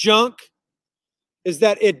women junk, is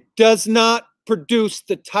that it does not produce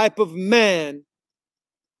the type of man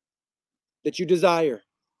that you desire.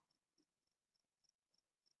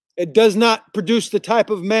 It does not produce the type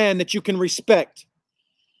of man that you can respect.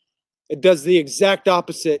 It does the exact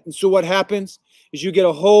opposite. And so what happens is you get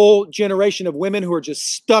a whole generation of women who are just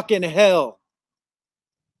stuck in hell.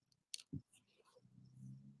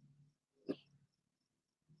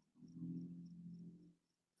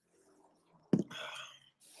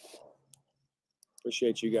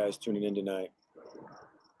 Appreciate you guys tuning in tonight.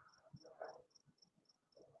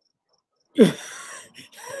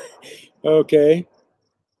 Okay.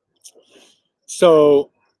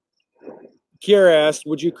 So Kiera asked,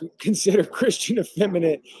 would you consider Christian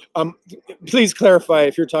effeminate? Please clarify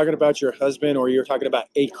if you're talking about your husband or you're talking about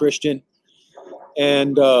a Christian.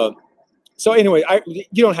 And So anyway,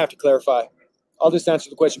 you don't have to clarify. I'll just answer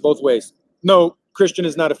the question both ways. No, Christian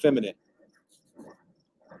is not effeminate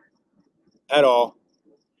at all.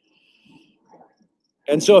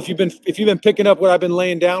 And so if you've been picking up what I've been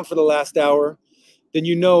laying down for the last hour, then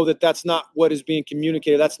you know that that's not what is being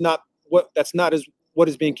communicated. That's not what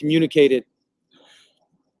is being communicated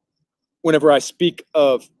whenever I speak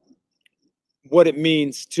of what it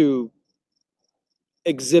means to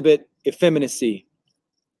exhibit effeminacy.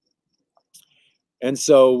 And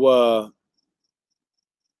so,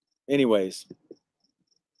 anyways.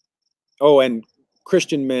 Oh, and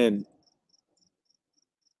Christian men,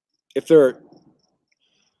 if they're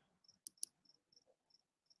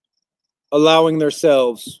allowing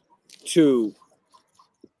themselves to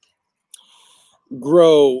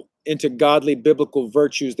grow into godly biblical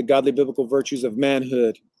virtues, the godly biblical virtues of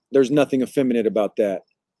manhood, there's nothing effeminate about that.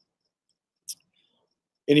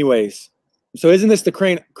 Anyways, so isn't this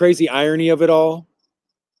the crazy irony of it all?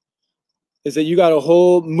 Is that you got a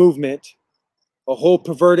whole movement, a whole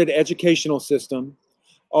perverted educational system,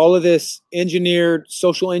 all of this engineered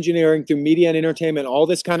social engineering through media and entertainment, all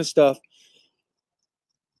this kind of stuff,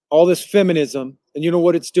 all this feminism. And you know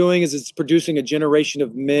what it's doing is it's producing a generation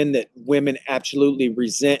of men that women absolutely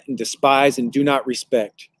resent and despise and do not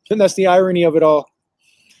respect. And that's the irony of it all.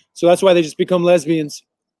 So that's why they just become lesbians.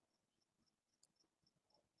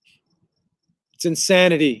 It's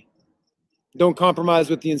insanity. Don't compromise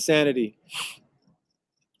with the insanity.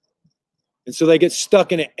 And so they get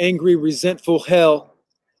stuck in an angry, resentful hell.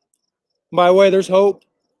 By the way, there's hope.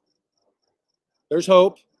 There's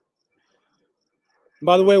hope. And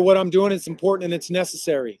by the way, what I'm doing is important and it's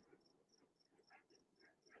necessary.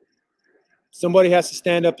 Somebody has to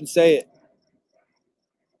stand up and say it.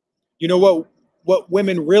 You know what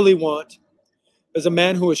women really want is a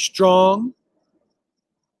man who is strong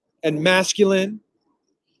and masculine,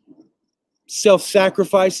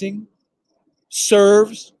 self-sacrificing,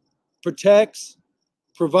 serves, protects,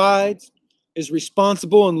 provides, is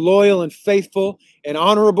responsible and loyal and faithful and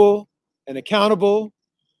honorable and accountable.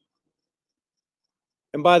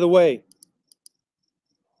 And by the way,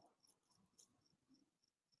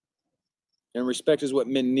 and respect is what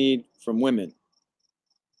men need from women.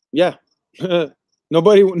 Yeah.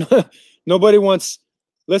 nobody wants,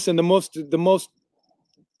 listen, the most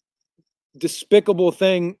despicable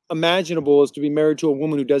thing imaginable is to be married to a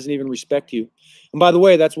woman who doesn't even respect you. And by the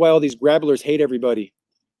way, that's why all these grabblers hate everybody,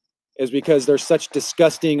 is because they're such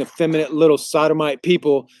disgusting, effeminate little sodomite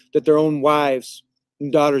people that their own wives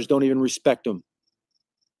and daughters don't even respect them.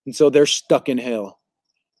 And so they're stuck in hell.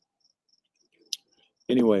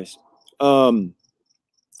 Anyways. And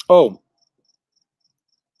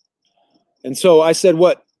so I said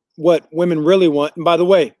what women really want. And by the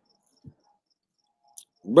way,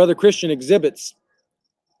 Brother Christian exhibits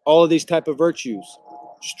all of these type of virtues: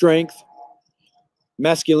 strength,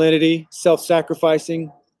 masculinity,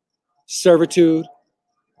 self-sacrificing, servitude.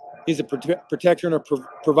 He's a protector and a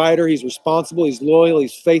provider. He's responsible. He's loyal.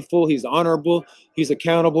 He's faithful. He's honorable. He's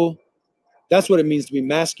accountable. That's what it means to be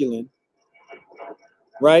masculine,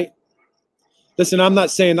 right? Listen, I'm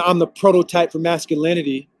not saying I'm the prototype for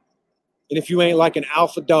masculinity. And if you ain't like an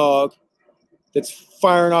alpha dog that's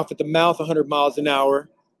firing off at the mouth 100 miles an hour,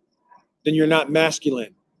 then you're not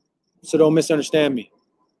masculine. So don't misunderstand me.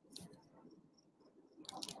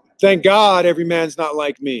 Thank God every man's not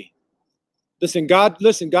like me. Listen, God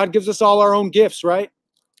gives us all our own gifts, right?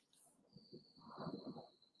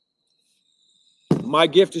 My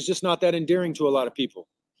gift is just not that endearing to a lot of people.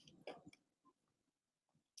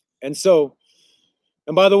 And so,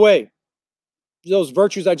 and by the way, those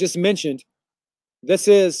virtues I just mentioned, this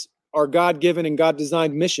is our God-given and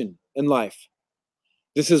God-designed mission in life.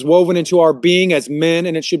 This is woven into our being as men,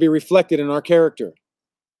 and it should be reflected in our character.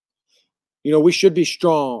 You know, we should be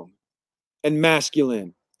strong and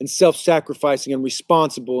masculine and self-sacrificing and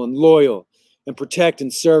responsible and loyal and protect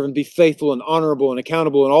and serve and be faithful and honorable and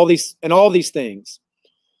accountable and all these things.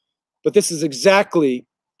 But this is exactly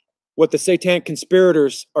what the satanic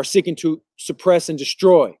conspirators are seeking to suppress and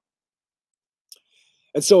destroy.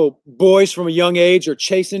 And so boys from a young age are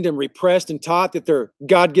chastened and repressed and taught that their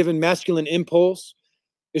God-given masculine impulse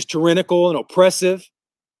is tyrannical and oppressive.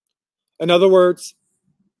 In other words,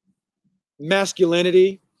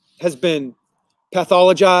 masculinity has been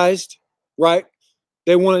pathologized, right?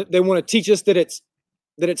 They want to teach us that it's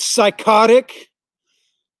psychotic,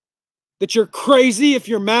 that you're crazy if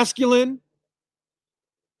you're masculine.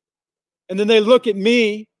 And then they look at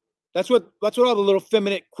me. That's what all the little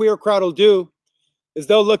feminine queer crowd will do, is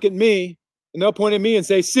they'll look at me and they'll point at me and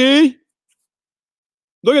say, "See?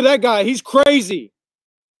 Look at that guy. He's crazy."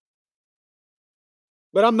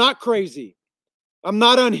 But I'm not crazy. I'm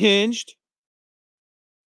not unhinged.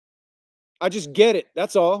 I just get it.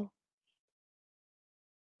 That's all.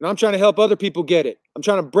 And I'm trying to help other people get it. I'm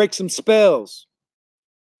trying to break some spells.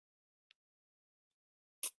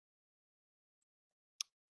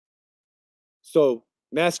 So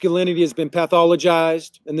masculinity has been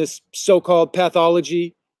pathologized, and this so-called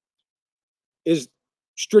pathology is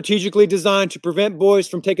strategically designed to prevent boys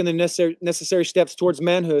from taking the necessary steps towards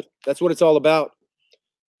manhood. That's what it's all about.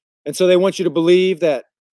 And so they want you to believe that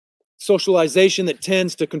socialization that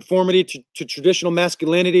tends to conformity to traditional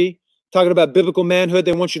masculinity, talking about biblical manhood,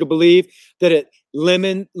 they want you to believe that it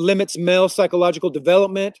limits male psychological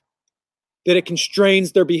development, that it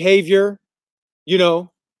constrains their behavior, you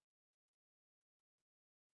know,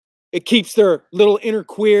 it keeps their little inner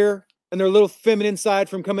queer and their little feminine side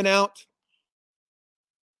from coming out.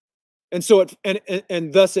 And so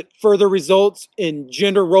and thus it further results in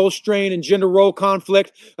gender role strain and gender role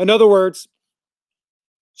conflict. In other words,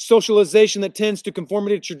 socialization that tends to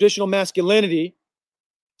conformity to traditional masculinity,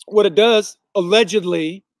 what it does,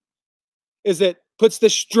 allegedly, is it puts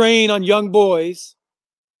this strain on young boys,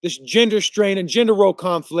 this gender strain and gender role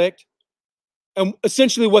conflict. And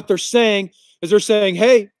essentially what they're saying is they're saying,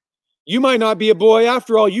 hey, you might not be a boy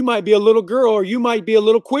after all. You might be a little girl, or you might be a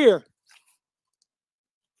little queer.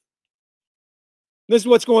 This is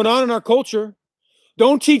what's going on in our culture.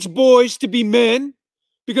 Don't teach boys to be men,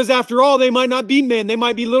 because after all, they might not be men. They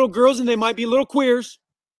might be little girls, and they might be little queers.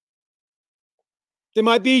 They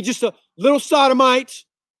might be just a little sodomite.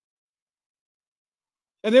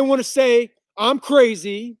 And they want to say, I'm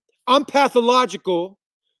crazy, I'm pathological,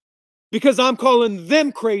 because I'm calling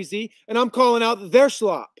them crazy, and I'm calling out their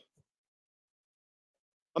slop.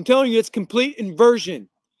 I'm telling you, it's complete inversion.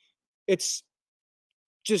 It's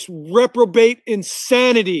just reprobate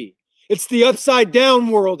insanity. It's the upside down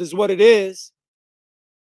world is what it is.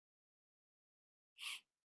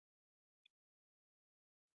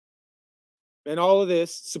 And all of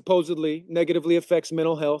this supposedly negatively affects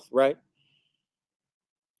mental health, right?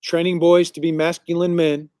 Training boys to be masculine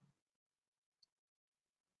men,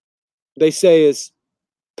 they say, is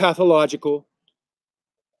pathological,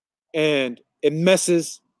 and it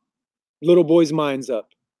messes little boys' minds up.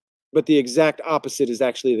 But the exact opposite is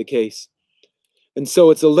actually the case. And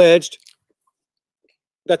so it's alleged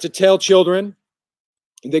that to tell children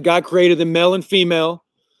that God created them male and female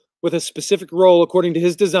with a specific role according to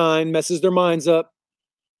his design messes their minds up.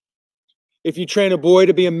 If you train a boy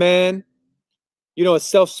to be a man, you know, a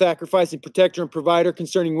self-sacrificing protector and provider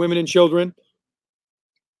concerning women and children,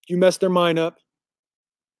 you mess their mind up,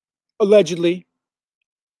 allegedly.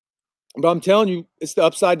 But I'm telling you, it's the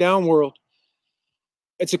upside down world.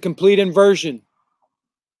 It's a complete inversion.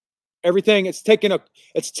 Everything, it's taking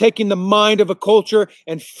the mind of a culture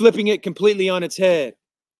and flipping it completely on its head.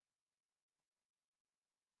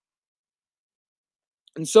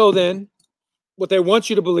 And so then, what they want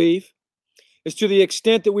you to believe is, to the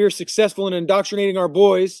extent that we are successful in indoctrinating our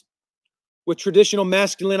boys with traditional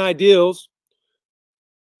masculine ideals,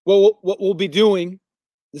 what we'll be doing,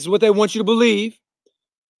 this is what they want you to believe,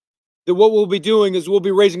 that what we'll be doing is we'll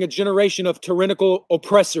be raising a generation of tyrannical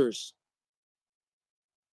oppressors.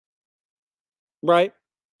 Right?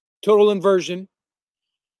 Total inversion.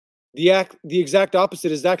 The exact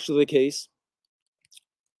opposite is actually the case.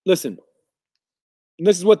 Listen,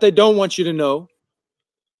 this is what they don't want you to know.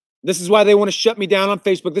 This is why they want to shut me down on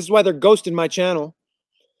Facebook. This is why they're ghosting my channel.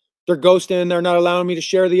 They're ghosting. They're not allowing me to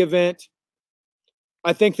share the event.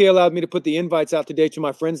 I think they allowed me to put the invites out today to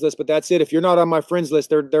my friends list, but that's it. If you're not on my friends list,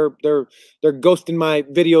 they're ghosting my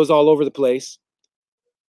videos all over the place,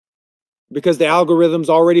 because the algorithms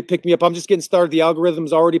already picked me up. I'm just getting started. The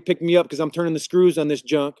algorithms already picked me up because I'm turning the screws on this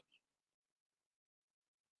junk.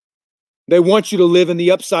 They want you to live in the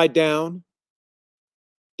upside down.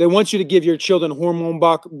 They want you to give your children hormone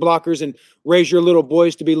blockers and raise your little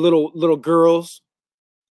boys to be little girls.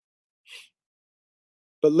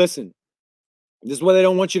 But listen, this is what they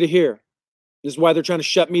don't want you to hear. This is why they're trying to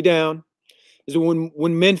shut me down. Is that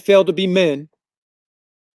when men fail to be men,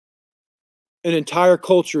 an entire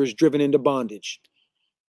culture is driven into bondage.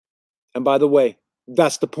 And by the way,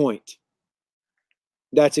 that's the point.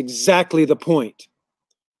 That's exactly the point.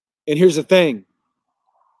 And here's the thing.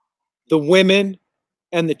 The women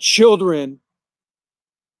and the children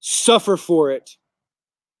suffer for it.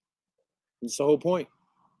 That's the whole point.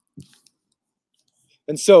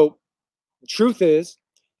 And so the truth is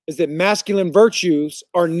that masculine virtues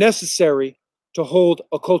are necessary to hold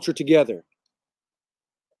a culture together.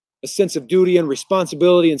 A sense of duty and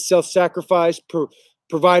responsibility and self-sacrifice,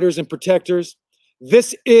 providers and protectors.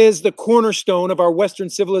 This is the cornerstone of our Western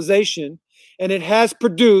civilization, and it has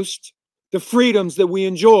produced the freedoms that we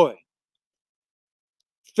enjoy.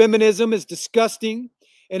 Feminism is disgusting,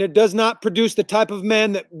 and it does not produce the type of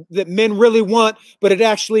man that men really want, but it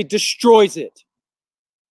actually destroys it.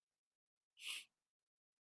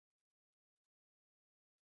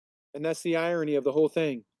 And that's the irony of the whole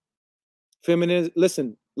thing.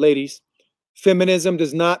 Listen, ladies, feminism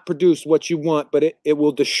does not produce what you want, but it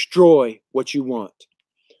will destroy what you want.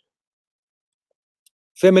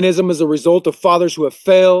 Feminism is a result of fathers who have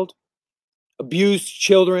failed, abused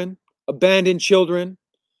children, abandoned children,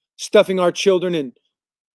 stuffing our children in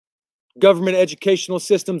government educational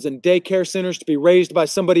systems and daycare centers to be raised by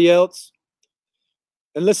somebody else.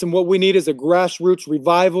 And listen, what we need is a grassroots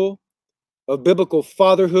revival of biblical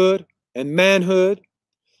fatherhood and manhood,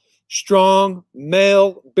 strong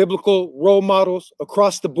male biblical role models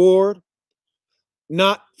across the board,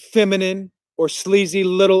 not feminine or sleazy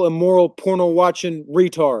little immoral porno watching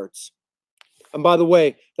retards. And by the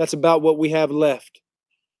way, that's about what we have left.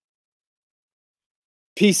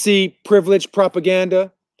 PC privilege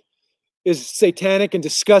propaganda is satanic and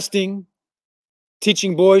disgusting,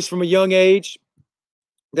 teaching boys from a young age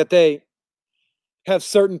that they have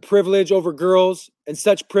certain privilege over girls, and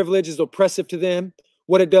such privilege is oppressive to them.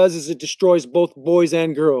 What it does is it destroys both boys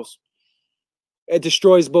and girls. It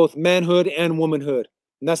destroys both manhood and womanhood.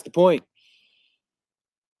 And that's the point.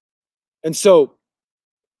 And so,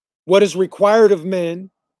 what is required of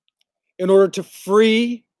men in order to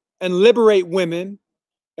free and liberate women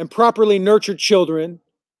and properly nurture children,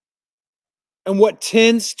 and what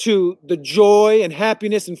tends to the joy and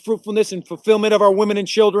happiness and fruitfulness and fulfillment of our women and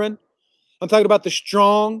children? I'm talking about the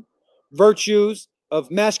strong virtues of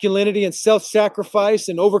masculinity and self-sacrifice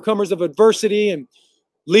and overcomers of adversity and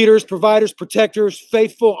leaders, providers, protectors,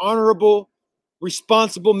 faithful, honorable,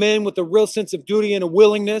 responsible men with a real sense of duty and a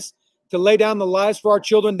willingness to lay down the lives for our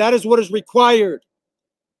children. That is what is required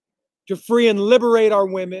to free and liberate our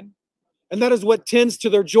women. And that is what tends to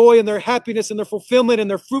their joy and their happiness and their fulfillment and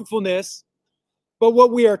their fruitfulness. But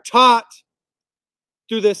what we are taught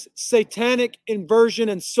through this satanic inversion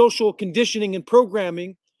and social conditioning and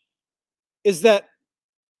programming is that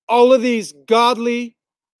all of these godly,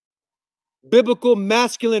 biblical,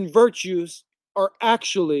 masculine virtues are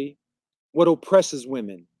actually what oppresses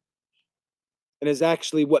women and is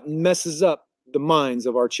actually what messes up the minds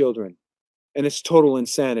of our children. And it's total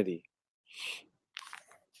insanity.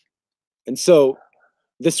 And so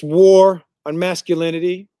this war on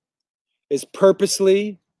masculinity is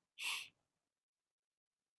purposely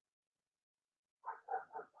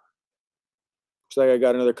looks like I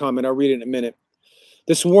got another comment. I'll read it in a minute.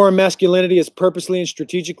 This war on masculinity is purposely and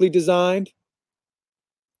strategically designed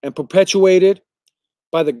and perpetuated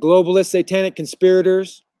by the globalist satanic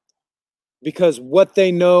conspirators, because what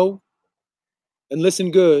they know, and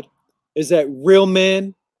listen good, is that real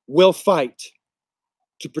men will fight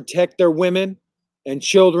to protect their women and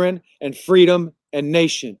children and freedom and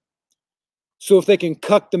nation. So if they can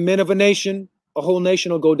cuck the men of a nation, a whole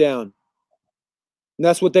nation will go down. And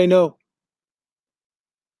that's what they know.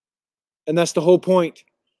 And that's the whole point.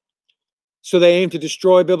 So they aim to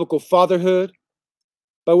destroy biblical fatherhood,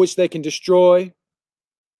 by which they can destroy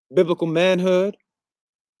biblical manhood,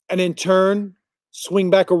 and in turn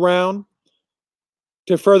swing back around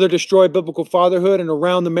to further destroy biblical fatherhood, and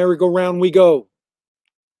around the merry-go-round we go.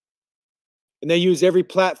 And they use every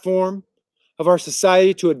platform of our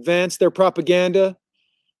society to advance their propaganda,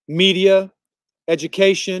 media,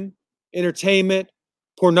 education, entertainment,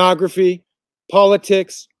 pornography,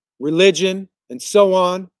 politics, religion, and so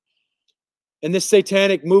on. And this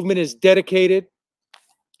satanic movement is dedicated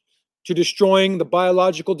to destroying the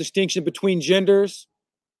biological distinction between genders.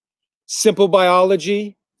 Simple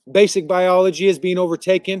biology, basic biology is being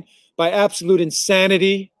overtaken by absolute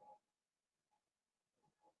insanity.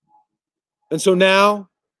 And so now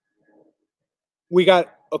we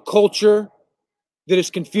got a culture that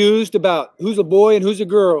is confused about who's a boy and who's a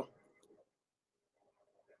girl.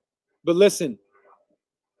 But listen,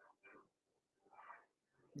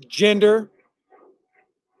 gender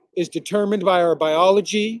is determined by our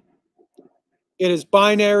biology. It is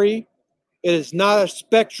binary. It is not a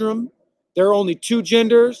spectrum. There are only two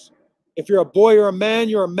genders. If you're a boy or a man,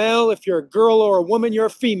 you're a male. If you're a girl or a woman, you're a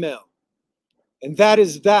female. And that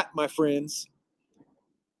is that, my friends.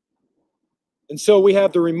 And so we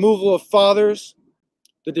have the removal of fathers,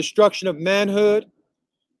 the destruction of manhood,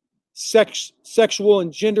 sexual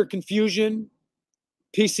and gender confusion,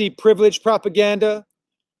 PC privilege propaganda,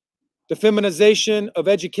 the feminization of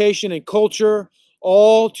education and culture,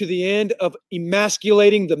 all to the end of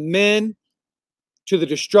emasculating the men to the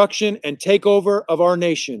destruction and takeover of our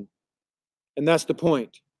nation. And that's the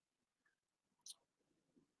point.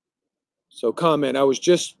 So comment, I was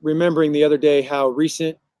just remembering the other day how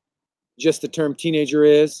recent just the term teenager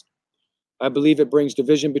is. I believe it brings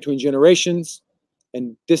division between generations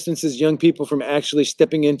and distances young people from actually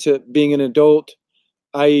stepping into being an adult,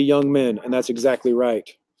 i.e. young men. And that's exactly right.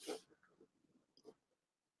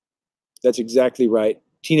 That's exactly right.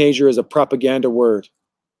 Teenager is a propaganda word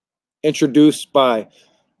introduced by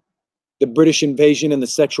the British invasion and the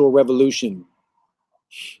sexual revolution.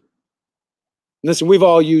 Listen, we've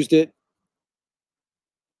all used it.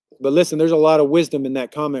 But listen, there's a lot of wisdom in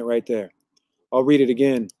that comment right there. I'll read it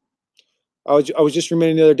again. I was just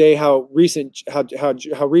remembering the other day how recent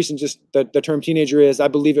just the term teenager is. I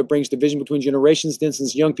believe it brings division between generations,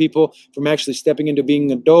 distances young people from actually stepping into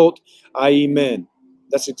being an adult, i.e. men.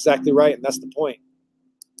 That's exactly right, and that's the point.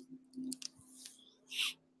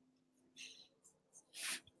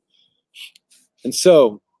 And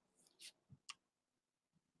so,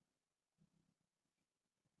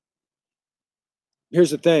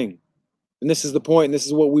 here's the thing, and this is the point, and this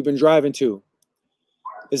is what we've been driving to,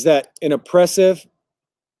 is that an oppressive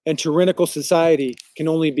and tyrannical society can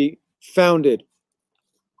only be founded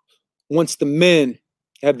once the men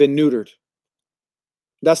have been neutered.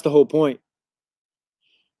 That's the whole point.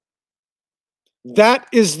 That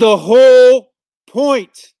is the whole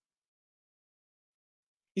point.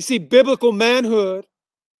 You see, biblical manhood,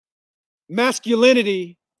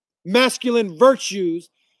 masculinity, masculine virtues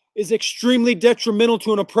is extremely detrimental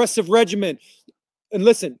to an oppressive regimen. And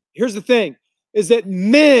listen, here's the thing, is that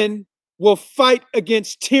men will fight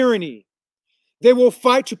against tyranny. They will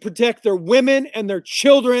fight to protect their women and their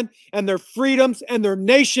children and their freedoms and their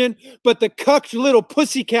nation. But the cucked little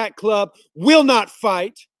pussycat club will not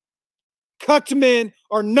fight. Cucked men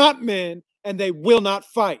are not men, and they will not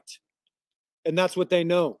fight. And that's what they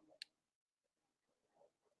know.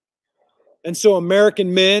 And so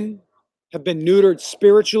American men have been neutered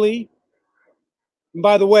spiritually. And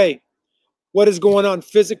by the way, what is going on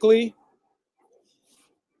physically?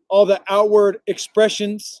 All the outward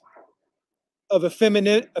expressions of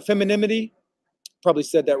femininity, probably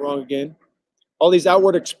said that wrong again. All these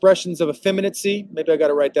outward expressions of effeminacy, maybe I got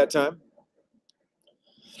it right that time,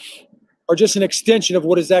 are just an extension of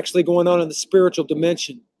what is actually going on in the spiritual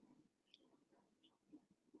dimension.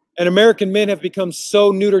 And American men have become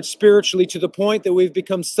so neutered spiritually to the point that we've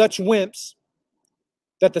become such wimps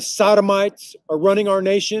that the sodomites are running our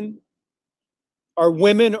nation. Our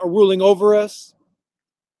women are ruling over us.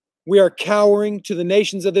 We are cowering to the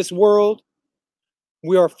nations of this world.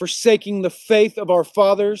 We are forsaking the faith of our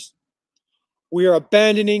fathers. We are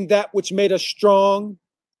abandoning that which made us strong.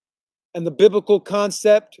 And the biblical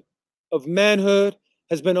concept of manhood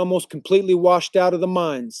has been almost completely washed out of the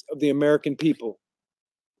minds of the American people.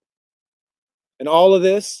 And all of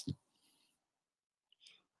this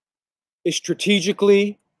is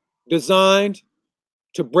strategically designed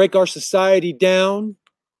to break our society down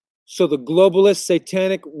so the globalist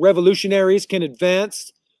satanic revolutionaries can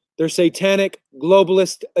advance their satanic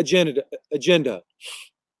globalist agenda.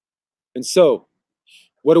 And so,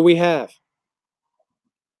 what do we have?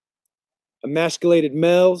 Emasculated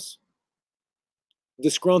males,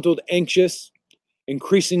 disgruntled, anxious,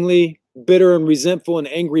 increasingly bitter and resentful and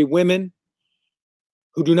angry women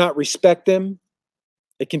who do not respect them,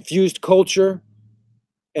 a confused culture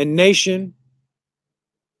and nation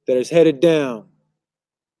that is headed down.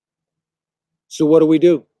 So what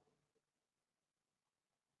do?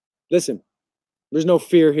 Listen, there's no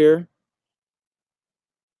fear here.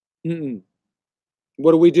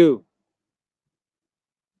 What do?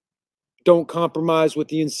 Don't compromise with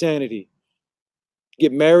the insanity.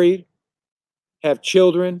 Get married, have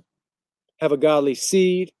children, have a godly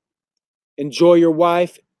seed, enjoy your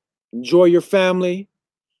wife, enjoy your family,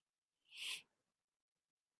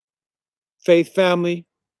 faith family,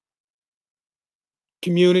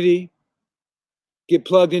 community. Get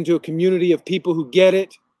plugged into a community of people who get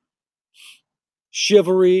it.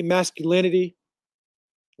 Chivalry, masculinity.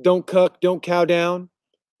 Don't cuck, don't cow down.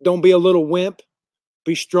 Don't be a little wimp.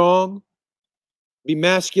 Be strong. Be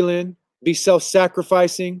masculine. Be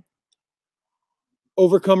self-sacrificing.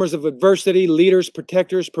 Overcomers of adversity, leaders,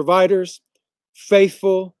 protectors, providers.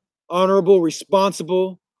 Faithful, honorable,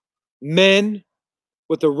 responsible men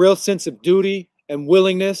with a real sense of duty and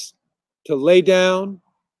willingness to lay down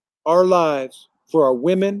our lives for our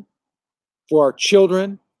women, for our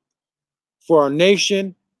children, for our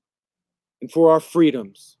nation, and for our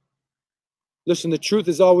freedoms. Listen, the truth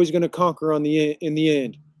is always going to conquer in the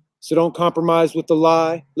end. So don't compromise with the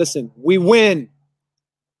lie. Listen, we win.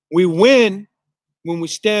 We win when we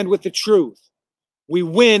stand with the truth. We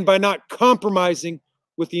win by not compromising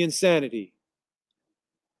with the insanity.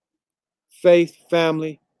 Faith,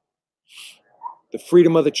 family, the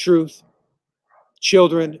freedom of the truth,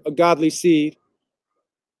 children, a godly seed,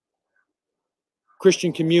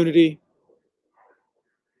 Christian community.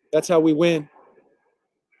 That's how we win.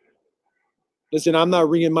 Listen, I'm not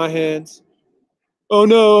wringing my hands. Oh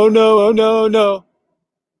no, oh no, oh no, oh no.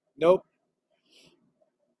 Nope.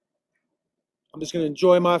 I'm just going to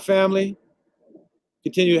enjoy my family,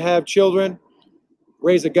 continue to have children,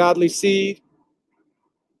 raise a godly seed,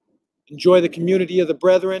 enjoy the community of the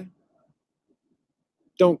brethren.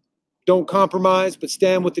 Don't compromise, but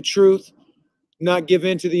stand with the truth, not give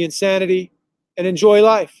in to the insanity, and enjoy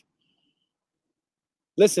life.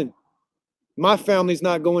 Listen, my family's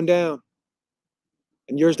not going down,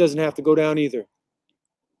 and yours doesn't have to go down either.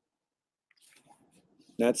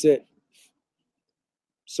 That's it.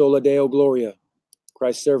 Sola Deo Gloria.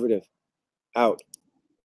 Christ Servative. Out.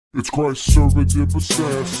 It's Christ Servative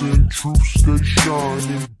assassin, truth stay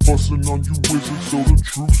shining, busting on you wizards so the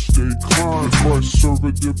truth stay climbing. Christ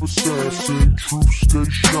Servative assassin, truth stay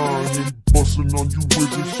shining, busting on you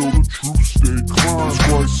wizards so the truth stay climbing.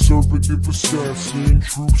 Christ Servative assassin,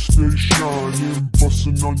 truth stay shining,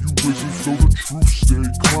 busting on you wizards so the truth stay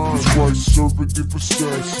climbing. Christ Servative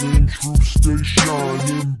assassin, truth stay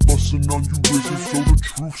shining, busting on you wizards so the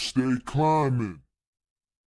truth stay climbing.